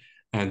fear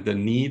and the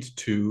need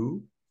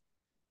to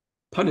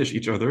punish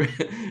each other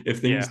if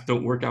things Yeah.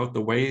 don't work out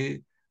the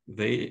way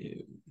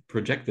they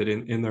projected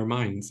in their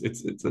minds.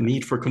 It's a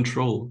need for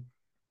control.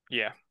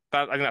 Yeah.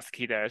 I think that's the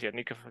key there is yeah,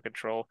 nuclear for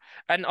control.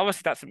 And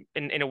obviously that's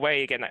in a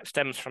way again that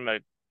stems from a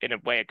in a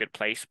way a good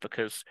place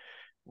because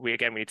we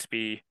need to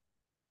be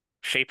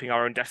shaping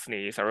our own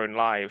destinies, our own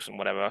lives and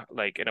whatever,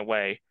 like in a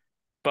way.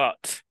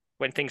 But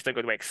when things don't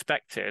go the way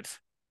expected,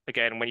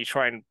 again, when you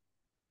try and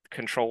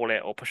control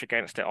it or push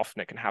against it,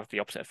 often it can have the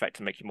opposite effect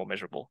and make you more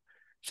miserable.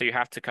 So you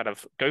have to kind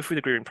of go through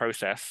the grieving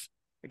process.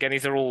 Again,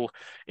 these are all,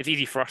 it's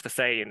easy for us to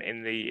say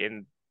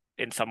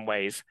in some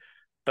ways,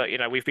 but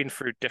we've been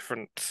through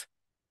different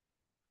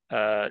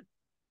uh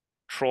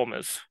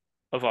traumas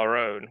of our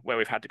own where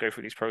we've had to go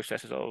through these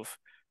processes of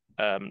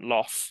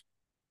loss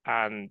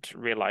and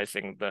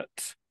realizing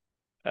that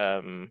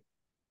um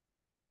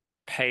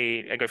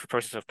pain and go through a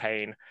process of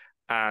pain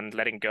and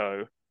letting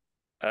go.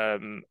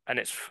 And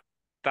it's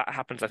that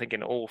happens, I think,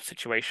 in all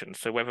situations.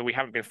 So whether we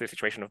haven't been through the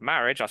situation of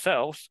marriage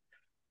ourselves,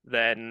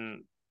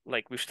 then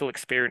like we've still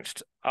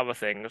experienced other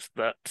things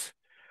that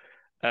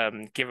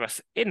give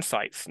us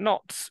insights,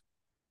 not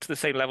to the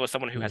same level as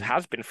someone who Mm.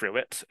 has been through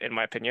it, in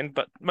my opinion,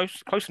 but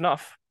most close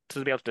enough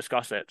to be able to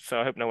discuss it.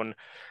 So I hope no one,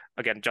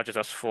 again, judges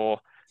us for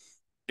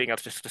being able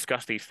to just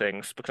discuss these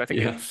things because I think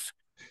Yeah. it's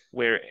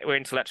we're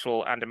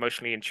intellectual and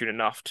emotionally in tune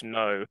enough to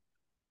know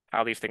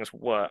how these things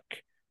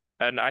work.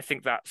 And I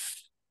think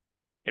that's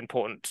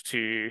important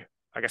to,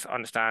 I guess,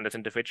 understand as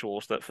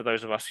individuals that for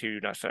those of us who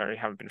necessarily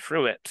haven't been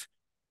through it,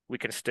 we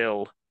can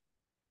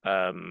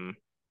um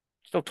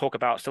still talk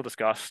about, still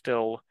discuss,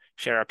 still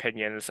share our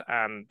opinions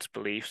and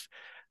beliefs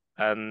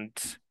and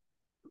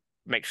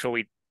make sure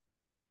we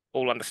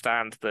all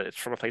understand that it's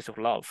from a place of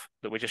love,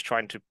 that we're just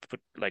trying to put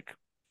like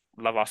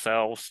love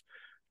ourselves,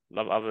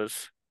 love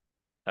others,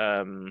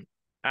 um,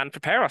 and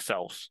prepare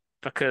ourselves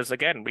because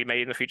again, we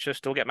may in the future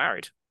still get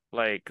married.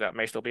 Like that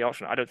may still be an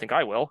option. I don't think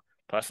I will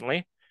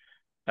personally.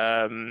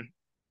 Um,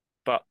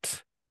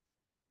 but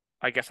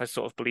I guess I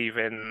believe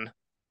in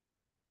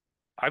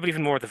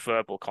more of the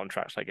verbal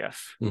contracts, I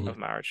guess, Mhm. of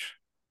marriage.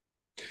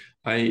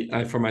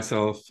 I for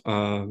myself,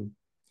 uh,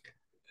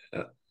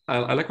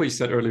 I like what you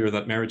said earlier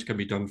that marriage can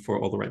be done for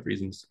all the right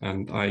reasons,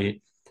 and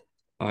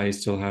I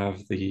still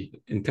have the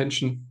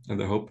intention and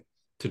the hope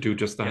to do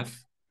just that.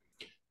 Yes.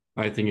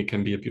 I think it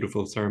can be a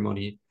beautiful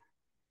ceremony,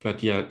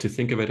 but yeah, to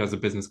think of it as a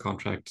business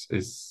contract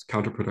is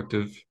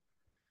counterproductive,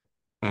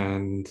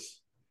 and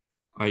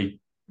I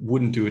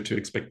wouldn't do it to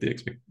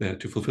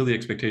to fulfill the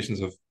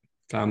expectations of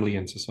family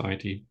and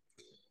society.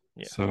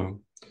 Yeah.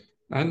 So,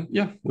 and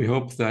yeah, we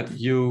hope that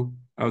you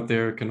out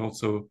there can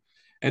also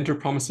enter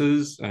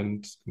promises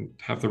and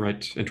have the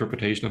right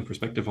interpretation and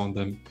perspective on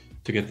them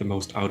to get the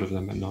most out of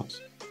them, and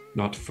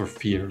not for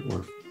fear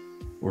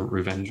or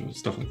revenge or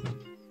stuff like that.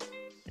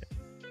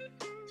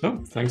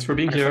 So, thanks for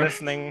being Thanks for here.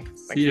 listening.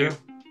 See Thank ya.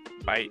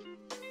 you. Bye.